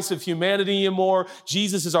sacrifice of humanity anymore.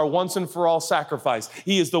 Jesus is our once and for all sacrifice.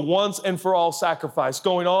 He is the once and for all sacrifice.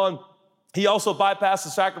 Going on, he also bypassed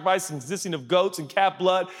the sacrifice consisting of goats and calf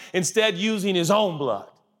blood, instead using his own blood.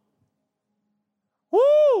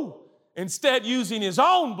 Woo! Instead using his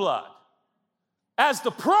own blood as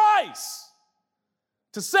the price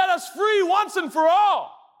to set us free once and for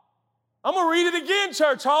all. I'm going to read it again,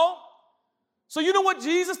 church home. So you know what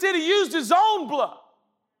Jesus did? He used his own blood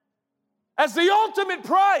as the ultimate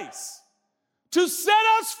price to set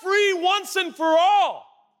us free once and for all.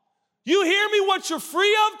 You hear me what you're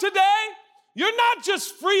free of today? You're not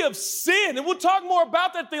just free of sin, and we'll talk more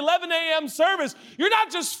about that at the 11 a.m. service. You're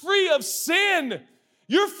not just free of sin.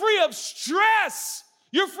 You're free of stress.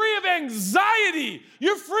 You're free of anxiety.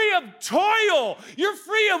 You're free of toil. You're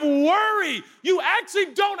free of worry. You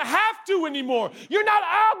actually don't have to anymore. You're not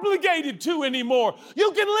obligated to anymore.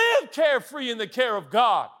 You can live carefree in the care of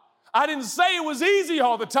God. I didn't say it was easy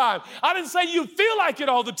all the time. I didn't say you feel like it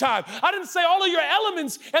all the time. I didn't say all of your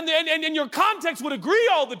elements and your context would agree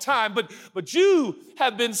all the time, but you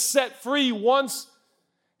have been set free once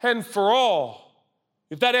and for all.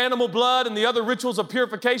 If that animal blood and the other rituals of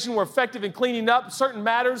purification were effective in cleaning up certain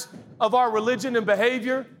matters of our religion and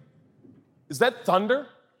behavior, is that thunder?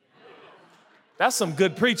 That's some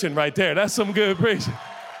good preaching right there. That's some good preaching.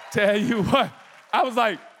 Tell you what, I was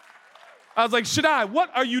like, Shaddai, what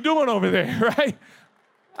are you doing over there, right?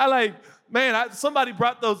 Somebody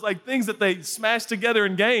brought those things that they smashed together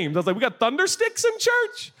in games. I was like, we got thunder sticks in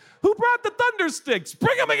church? Who brought the thunder sticks?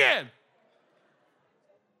 Bring them again.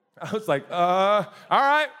 I was like, all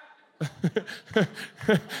right.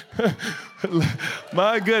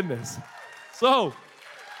 My goodness. So,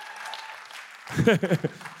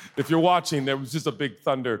 if you're watching, there was just a big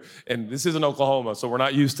thunder, and this isn't Oklahoma, so we're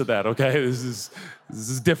not used to that, okay? This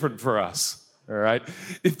is different for us, all right?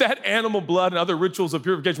 If that animal blood and other rituals of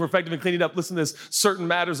purification were effective in cleaning up, listen to this, certain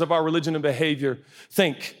matters of our religion and behavior,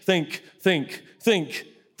 think,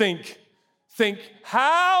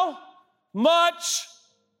 how much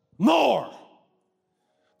more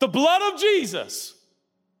the blood of Jesus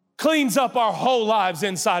cleans up our whole lives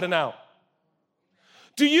inside and out.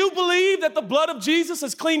 Do you believe that the blood of Jesus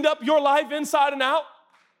has cleaned up your life inside and out?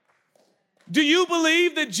 Do you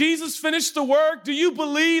believe that Jesus finished the work? Do you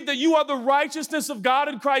believe that you are the righteousness of God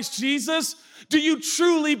in Christ Jesus? Do you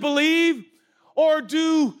truly believe? Or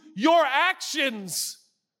do your actions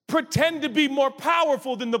pretend to be more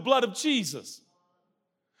powerful than the blood of Jesus?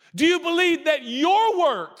 Do you believe that your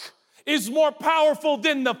work is more powerful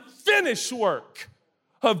than the finished work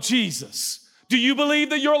of Jesus? Do you believe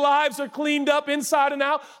that your lives are cleaned up inside and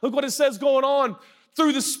out? Look what it says going on.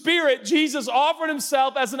 Through the Spirit, Jesus offered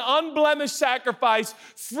himself as an unblemished sacrifice,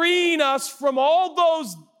 freeing us from all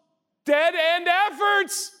those dead-end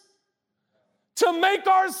efforts to make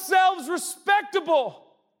ourselves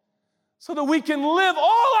respectable so that we can live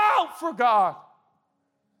all out for God.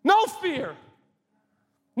 No fear,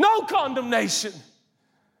 no condemnation.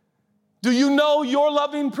 Do you know your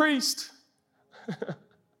loving priest?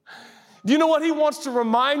 Do you know what he wants to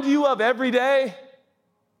remind you of every day?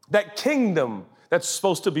 That kingdom that's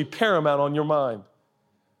supposed to be paramount on your mind.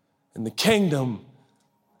 And the kingdom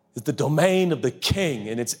is the domain of the king,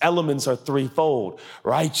 and its elements are threefold: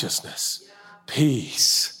 righteousness,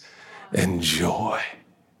 peace, and joy.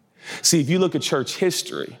 See, if you look at church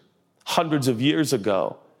history, hundreds of years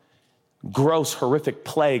ago, gross, horrific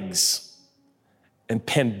plagues and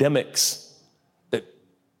pandemics that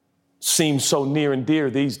seem so near and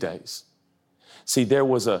dear these days. See, there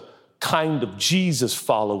was a kind of Jesus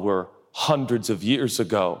follower hundreds of years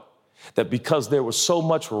ago that because there was so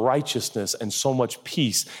much righteousness and so much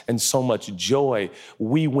peace and so much joy,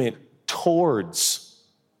 we went towards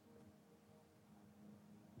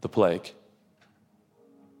the plague.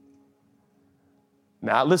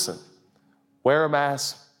 Now, listen, wear a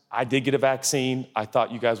mask. I did get a vaccine. I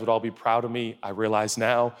thought you guys would all be proud of me. I realize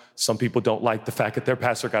now some people don't like the fact that their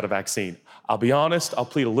pastor got a vaccine. I'll be honest, I'll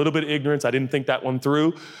plead a little bit of ignorance. I didn't think that one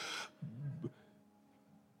through.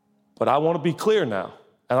 But I want to be clear now,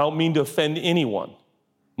 and I don't mean to offend anyone.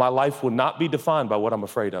 My life will not be defined by what I'm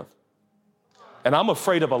afraid of. And I'm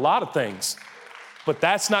afraid of a lot of things, but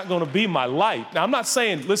that's not going to be my life. Now, I'm not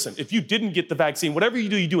saying, listen, if you didn't get the vaccine, whatever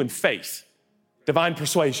you do in faith, divine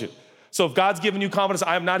persuasion. So if God's given you confidence,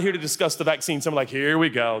 I am not here to discuss the vaccine. So I'm like, here we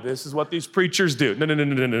go. This is what these preachers do.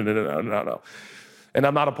 No. And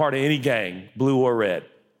I'm not a part of any gang, blue or red.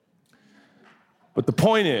 But the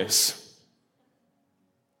point is,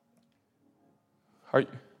 I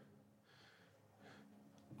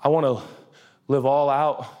want to live all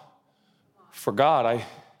out for God.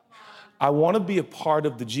 I want to be a part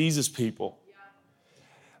of the Jesus people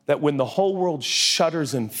that when the whole world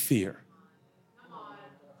shudders in fear,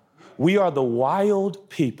 we are the wild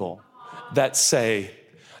people that say,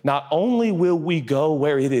 not only will we go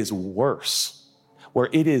where it is worse, where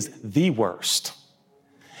it is the worst,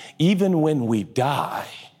 even when we die,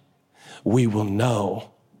 we will know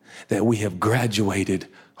that we have graduated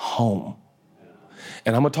home.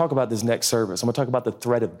 And I'm gonna talk about this next service. I'm gonna talk about the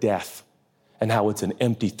threat of death and how it's an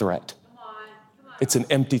empty threat. It's an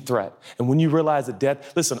empty threat. And when you realize that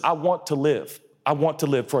death, listen, I want to live. I want to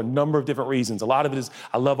live for a number of different reasons. A lot of it is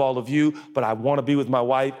I love all of you, but I want to be with my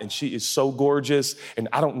wife, and she is so gorgeous. And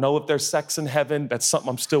I don't know if there's sex in heaven. That's something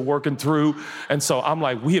I'm still working through. And so I'm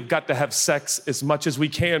like, we have got to have sex as much as we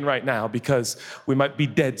can right now because we might be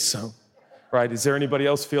dead soon. Right? Does there anybody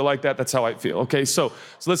else feel like that? That's how I feel. Okay, so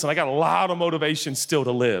listen, I got a lot of motivation still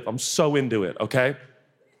to live. I'm so into it, okay?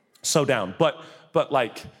 So down. But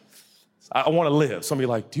like, I want to live. Some of you are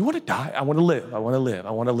like, do you want to die? I want to live. I want to live.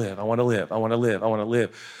 I want to live. I want to live. I want to live. I want to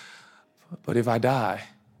live. But if I die,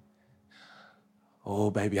 oh,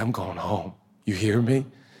 baby, I'm going home. You hear me?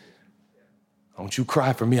 Don't you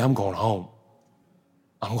cry for me. I'm going home.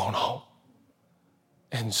 I'm going home.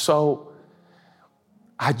 And so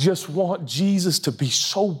I just want Jesus to be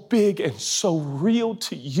so big and so real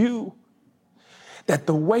to you that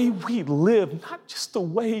the way we live, not just the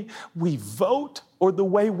way we vote or the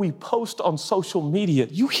way we post on social media.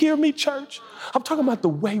 You hear me, church? I'm talking about the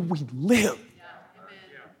way we live.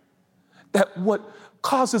 That what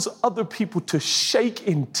causes other people to shake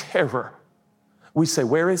in terror. We say,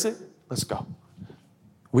 where is it? Let's go.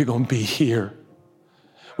 We're going to be here.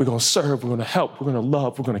 We're going to serve. We're going to help. We're going to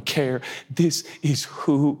love. We're going to care. This is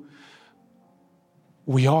who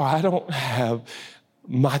we are. I don't have,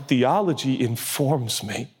 my theology informs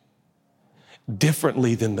me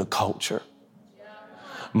differently than the culture.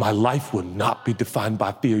 My life will not be defined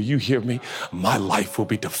by fear. You hear me? My life will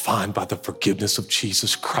be defined by the forgiveness of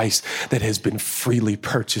Jesus Christ that has been freely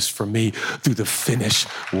purchased for me through the finished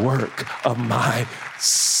work of my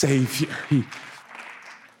Savior.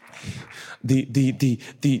 The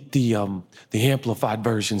Amplified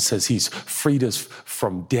Version says he's freed us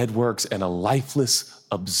from dead works and a lifeless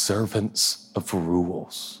observance of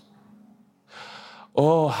rules.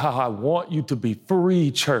 Oh, how I want you to be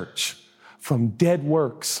free, church, from dead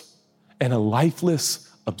works and a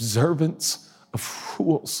lifeless observance of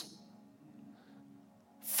rules.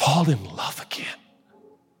 Fall in love again.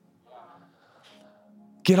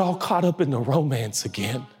 Get all caught up in the romance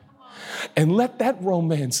again. And let that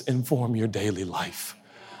romance inform your daily life.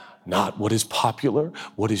 Not what is popular,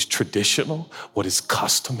 what is traditional, what is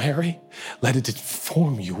customary. Let it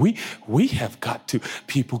inform you. We have got to.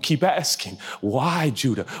 People keep asking, why,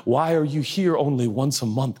 Judah? Why are you here only once a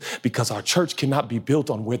month? Because our church cannot be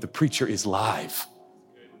built on where the preacher is live.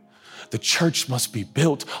 The church must be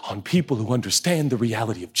built on people who understand the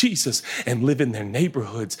reality of Jesus and live in their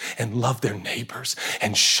neighborhoods and love their neighbors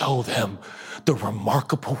and show them the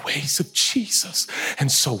remarkable ways of Jesus.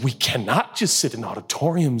 And so we cannot just sit in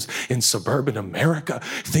auditoriums in suburban America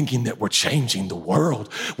thinking that we're changing the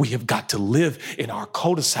world. We have got to live in our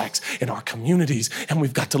cul-de-sacs, in our communities, and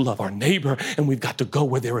we've got to love our neighbor, and we've got to go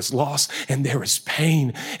where there is loss and there is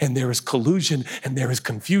pain and there is collusion and there is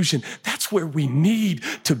confusion. That's where we need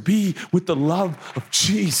to be with the love of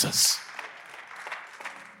Jesus.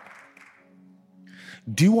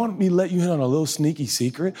 Do you want me to let you in on a little sneaky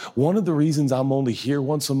secret? One of the reasons I'm only here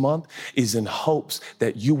once a month is in hopes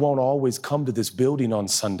that you won't always come to this building on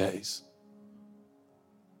Sundays.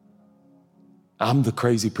 I'm the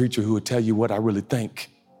crazy preacher who would tell you what I really think.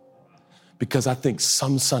 Because I think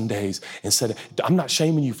some Sundays, I'm not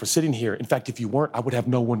shaming you for sitting here. In fact, if you weren't, I would have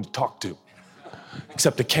no one to talk to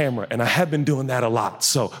except the camera. And I have been doing that a lot.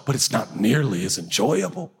 But it's not nearly as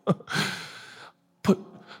enjoyable. But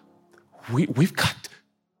we've got to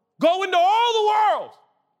go into all the world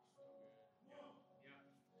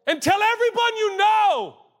and tell everyone you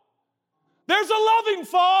know there's a loving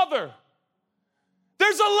Father.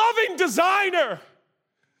 There's a loving designer.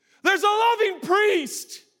 There's a loving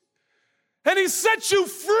priest. And he sets you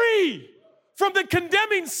free from the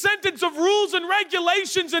condemning sentence of rules and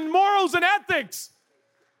regulations and morals and ethics.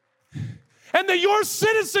 And that your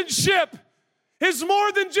citizenship is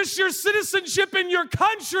more than just your citizenship in your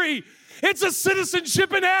country. It's a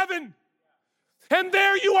citizenship in heaven. And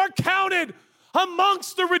there you are counted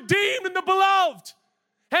amongst the redeemed and the beloved.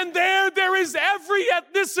 And there is every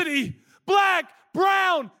ethnicity, black,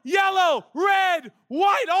 brown, yellow, red,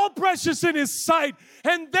 white, all precious in his sight.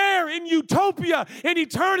 And there in utopia, in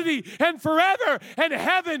eternity, and forever, and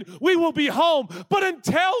heaven, we will be home. But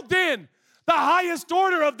until then, the highest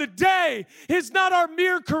order of the day is not our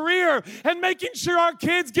mere career and making sure our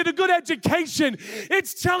kids get a good education.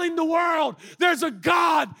 It's telling the world there's a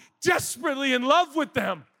God desperately in love with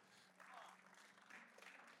them.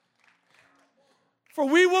 For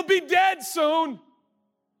we will be dead soon.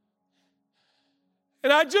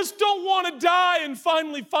 And I just don't want to die and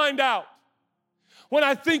finally find out when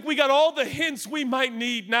I think we got all the hints we might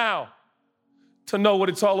need now to know what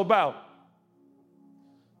it's all about.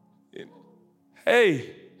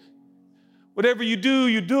 Hey, whatever you do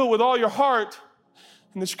it with all your heart.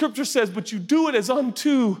 And the scripture says, but you do it as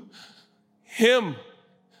unto him.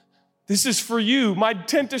 This is for you. My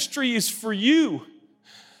dentistry is for you.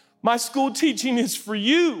 My school teaching is for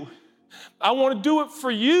you. I want to do it for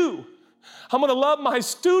you. I'm going to love my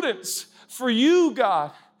students for you,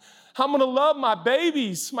 God. I'm going to love my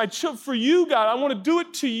babies, my children for you, God. I want to do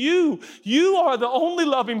it to you. You are the only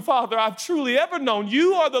loving Father I've truly ever known.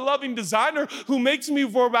 You are the loving designer who makes me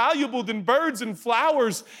more valuable than birds and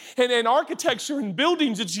flowers and architecture and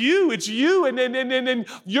buildings. It's you. And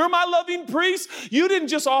you're my loving priest. You didn't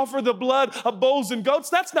just offer the blood of bulls and goats.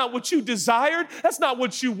 That's not what you desired. That's not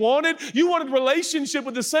what you wanted. You wanted relationship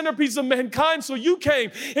with the centerpiece of mankind, so you came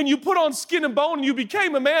and you put on skin and bone and you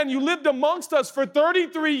became a man. You lived amongst us for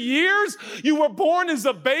 33 years. You were born as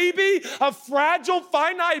a baby, a fragile,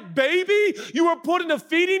 finite baby. You were put in a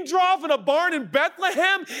feeding trough in a barn in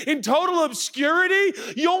Bethlehem in total obscurity.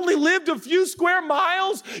 You only lived a few square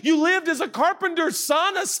miles. You lived as a carpenter's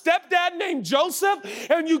son, a stepdad named Joseph,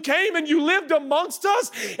 and you came and you lived amongst us.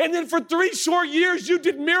 And then for 3 short years, you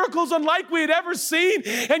did miracles unlike we had ever seen.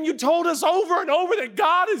 And you told us over and over that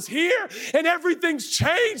God is here and everything's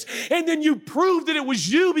changed. And then you proved that it was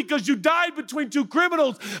you because you died between 2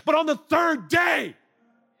 criminals. But on the 3rd day,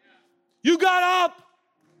 you got up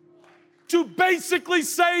to basically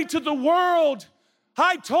say to the world,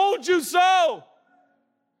 I told you so.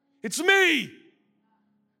 It's me,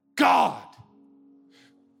 God.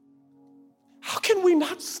 How can we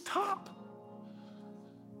not stop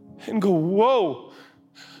and go, whoa,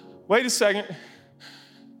 wait a second.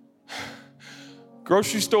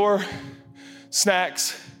 Grocery store,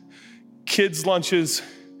 snacks, kids' lunches,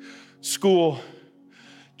 school,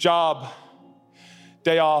 job,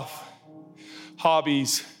 day off,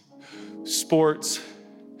 hobbies, sports.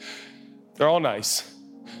 They're all nice.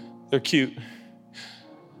 They're cute.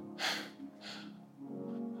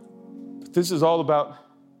 But this is all about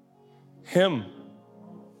Him.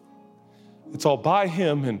 It's all by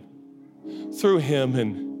Him and through Him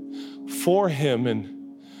and for Him and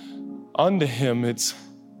unto Him. It's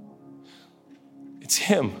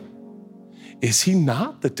Him. Is He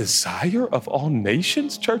not the desire of all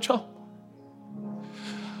nations, church home?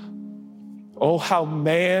 Oh, how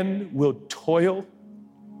man will toil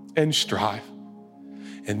and strive,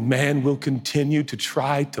 and man will continue to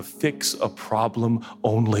try to fix a problem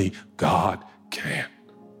only God can.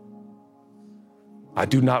 I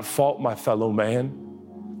do not fault my fellow man.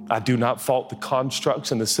 I do not fault the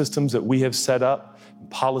constructs and the systems that we have set up,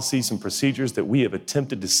 policies and procedures that we have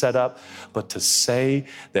attempted to set up, but to say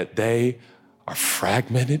that they are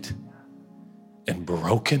fragmented and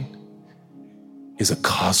broken is a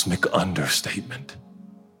cosmic understatement.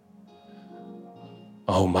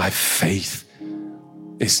 Oh, my faith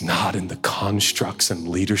is not in the constructs and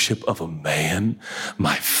leadership of a man.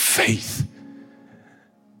 My faith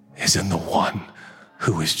is in the one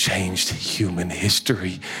who has changed human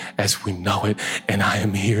history as we know it. And I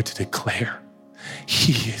am here to declare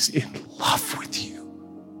He is in love with you.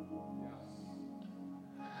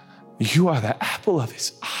 You are the apple of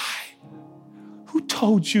His eye. Who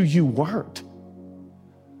told you you weren't?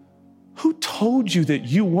 Who told you that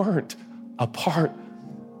you weren't a part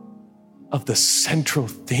of the central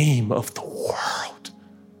theme of the world?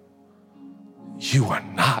 You are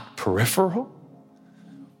not peripheral.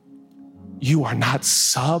 You are not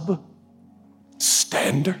substandard.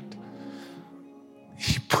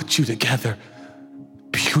 He put you together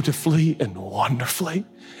beautifully and wonderfully,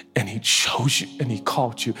 and He chose you and He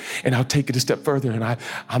called you. And I'll take it a step further, and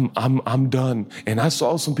I'm done. And I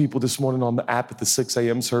saw some people this morning on the app at the 6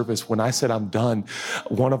 a.m. service. When I said I'm done,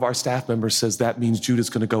 one of our staff members says that means Judah's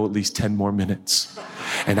going to go at least 10 more minutes.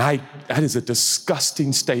 And that is a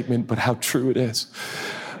disgusting statement, but how true it is.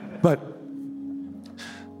 But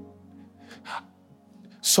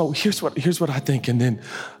so here's what I think. And then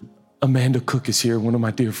Amanda Cook is here, one of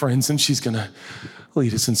my dear friends, and she's going to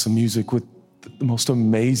lead us in some music with the most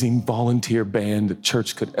amazing volunteer band the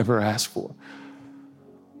church could ever ask for.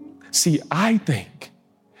 See, I think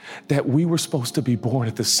that we were supposed to be born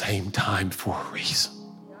at the same time for a reason.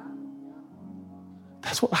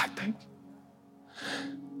 That's what I think.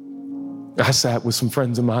 I sat with some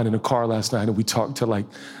friends of mine in a car last night and we talked till like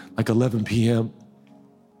 11 p.m.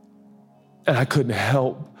 And I couldn't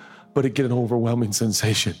help but get an overwhelming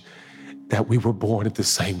sensation that we were born at the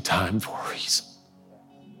same time for a reason.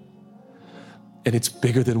 And it's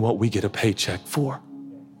bigger than what we get a paycheck for.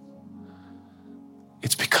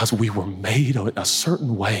 It's because we were made a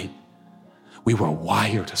certain way. We were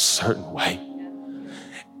wired a certain way.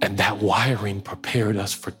 And that wiring prepared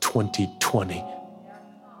us for 2020.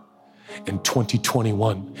 In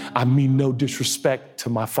 2021, I mean no disrespect to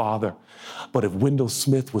my father, but if Wendell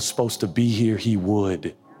Smith was supposed to be here, he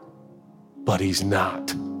would. But he's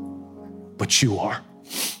not. But you are.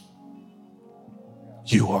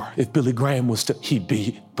 You are. If Billy Graham was still, he'd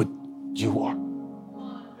be, but you are.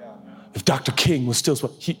 If Dr. King was still,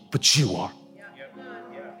 but you are.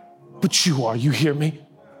 But you are. You hear me?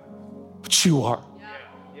 But you are.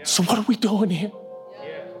 So what are we doing here?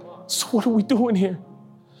 So what are we doing here?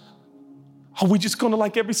 Are we just going to,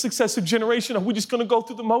 like every successive generation, are we just going to go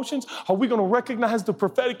through the motions? Are we going to recognize the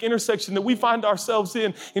prophetic intersection that we find ourselves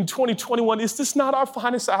in 2021? Is this not our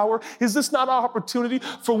finest hour? Is this not our opportunity?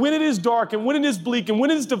 For when it is dark and when it is bleak and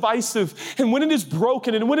when it is divisive and when it is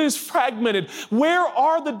broken and when it is fragmented, where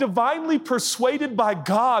are the divinely persuaded by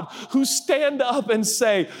God who stand up and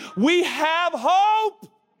say, we have hope?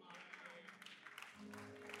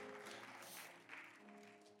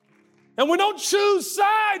 And we don't choose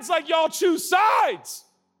sides like y'all choose sides.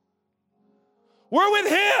 We're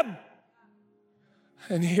with him.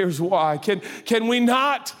 And here's why. Can we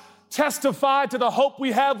not testify to the hope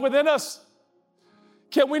we have within us?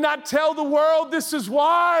 Can we not tell the world this is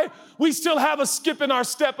why we still have a skip in our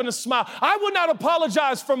step and a smile? I will not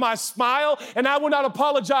apologize for my smile, and I will not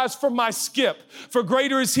apologize for my skip. For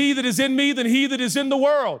greater is he that is in me than he that is in the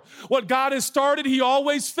world. What God has started, he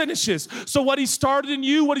always finishes. So what he started in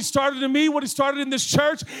you, what he started in me, what he started in this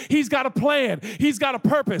church, he's got a plan. He's got a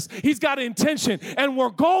purpose. He's got an intention. And we're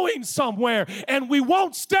going somewhere, and we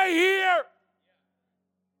won't stay here.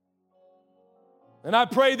 And I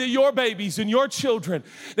pray that your babies and your children,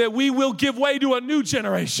 that we will give way to a new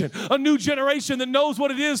generation that knows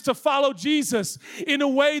what it is to follow Jesus in a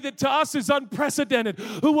way that to us is unprecedented,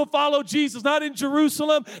 who will follow Jesus, not in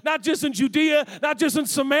Jerusalem, not just in Judea, not just in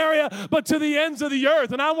Samaria, but to the ends of the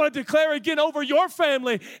earth. And I want to declare again over your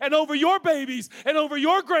family and over your babies and over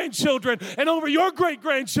your grandchildren and over your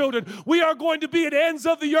great-grandchildren, we are going to be at ends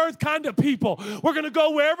of the earth kind of people. We're going to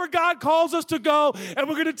go wherever God calls us to go, and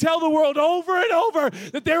we're going to tell the world over and over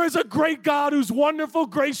that there is a great God who's wonderful,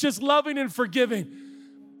 gracious, loving, and forgiving.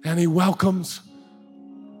 And he welcomes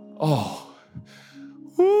all.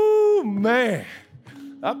 Ooh, man.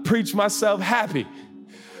 I preached myself happy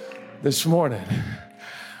this morning.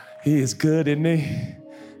 He is good, isn't he?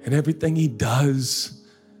 And everything he does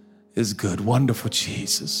is good. Wonderful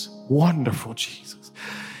Jesus. Wonderful Jesus.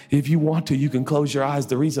 If you want to, you can close your eyes.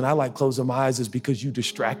 The reason I like closing my eyes is because you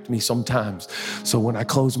distract me sometimes. So when I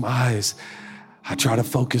close my eyes, I try to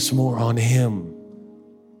focus more on him.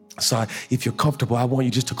 So if you're comfortable, I want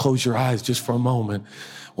you just to close your eyes just for a moment.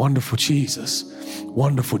 Wonderful Jesus.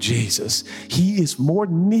 Wonderful Jesus. He is more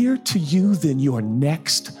near to you than your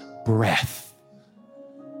next breath.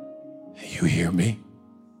 You hear me?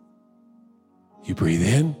 You breathe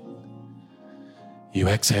in. You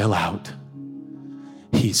exhale out.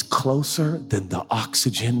 He's closer than the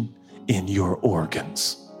oxygen in your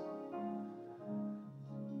organs.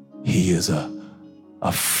 He is a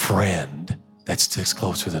friend that sticks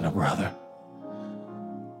closer than a brother.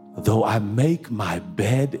 Though I make my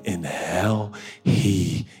bed in hell,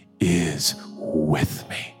 he is with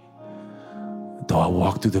me. Though I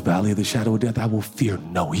walk through the valley of the shadow of death, I will fear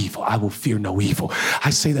no evil. I will fear no evil. I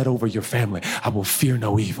say that over your family. I will fear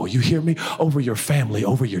no evil. You hear me? Over your family,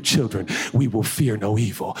 over your children, we will fear no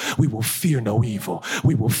evil. We will fear no evil.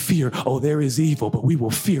 We will fear, oh, there is evil, but we will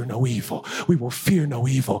fear no evil. We will fear no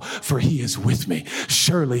evil, for he is with me.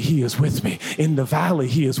 Surely he is with me. In the valley,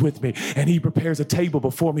 he is with me. And he prepares a table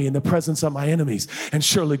before me in the presence of my enemies. And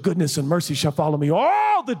surely goodness and mercy shall follow me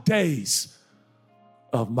all the days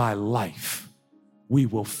of my life. We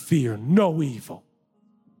will fear no evil,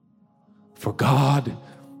 for God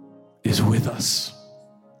is with us.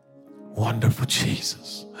 Wonderful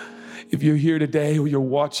Jesus. If you're here today or you're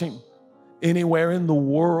watching anywhere in the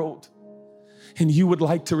world and you would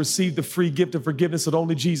like to receive the free gift of forgiveness that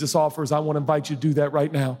only Jesus offers, I want to invite you to do that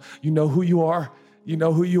right now. You know who you are. You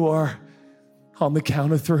know who you are. On the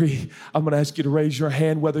count of 3, I'm going to ask you to raise your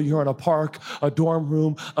hand, whether you're in a park, a dorm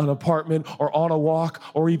room, an apartment, or on a walk,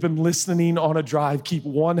 or even listening on a drive. Keep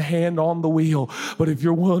one hand on the wheel. But if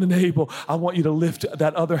you're willing and able, I want you to lift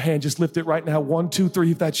that other hand. Just lift it right now. 1, 2,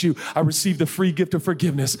 3, if that's you. I received the free gift of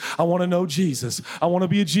forgiveness. I want to know Jesus. I want to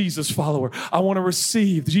be a Jesus follower. I want to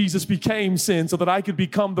receive. Jesus became sin so that I could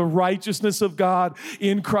become the righteousness of God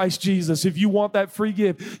in Christ Jesus. If you want that free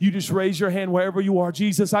gift, you just raise your hand wherever you are.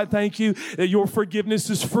 Jesus, I thank you that your forgiveness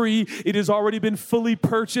is free. It has already been fully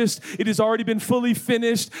purchased. It has already been fully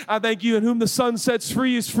finished. I thank you, in whom the Son sets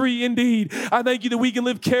free is free indeed. I thank you that we can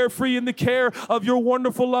live carefree in the care of your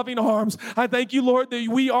wonderful, loving arms. I thank you, Lord, that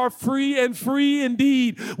we are free and free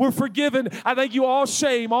indeed. We're forgiven. I thank you, all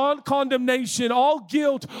shame, all condemnation, all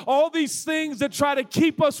guilt, all these things that try to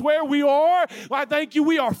keep us where we are. I thank you,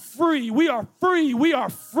 we are free. We are free. We are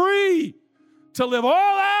free to live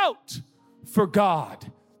all out for God.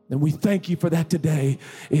 And we thank you for that today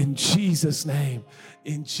in Jesus' name.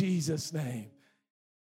 In Jesus' name.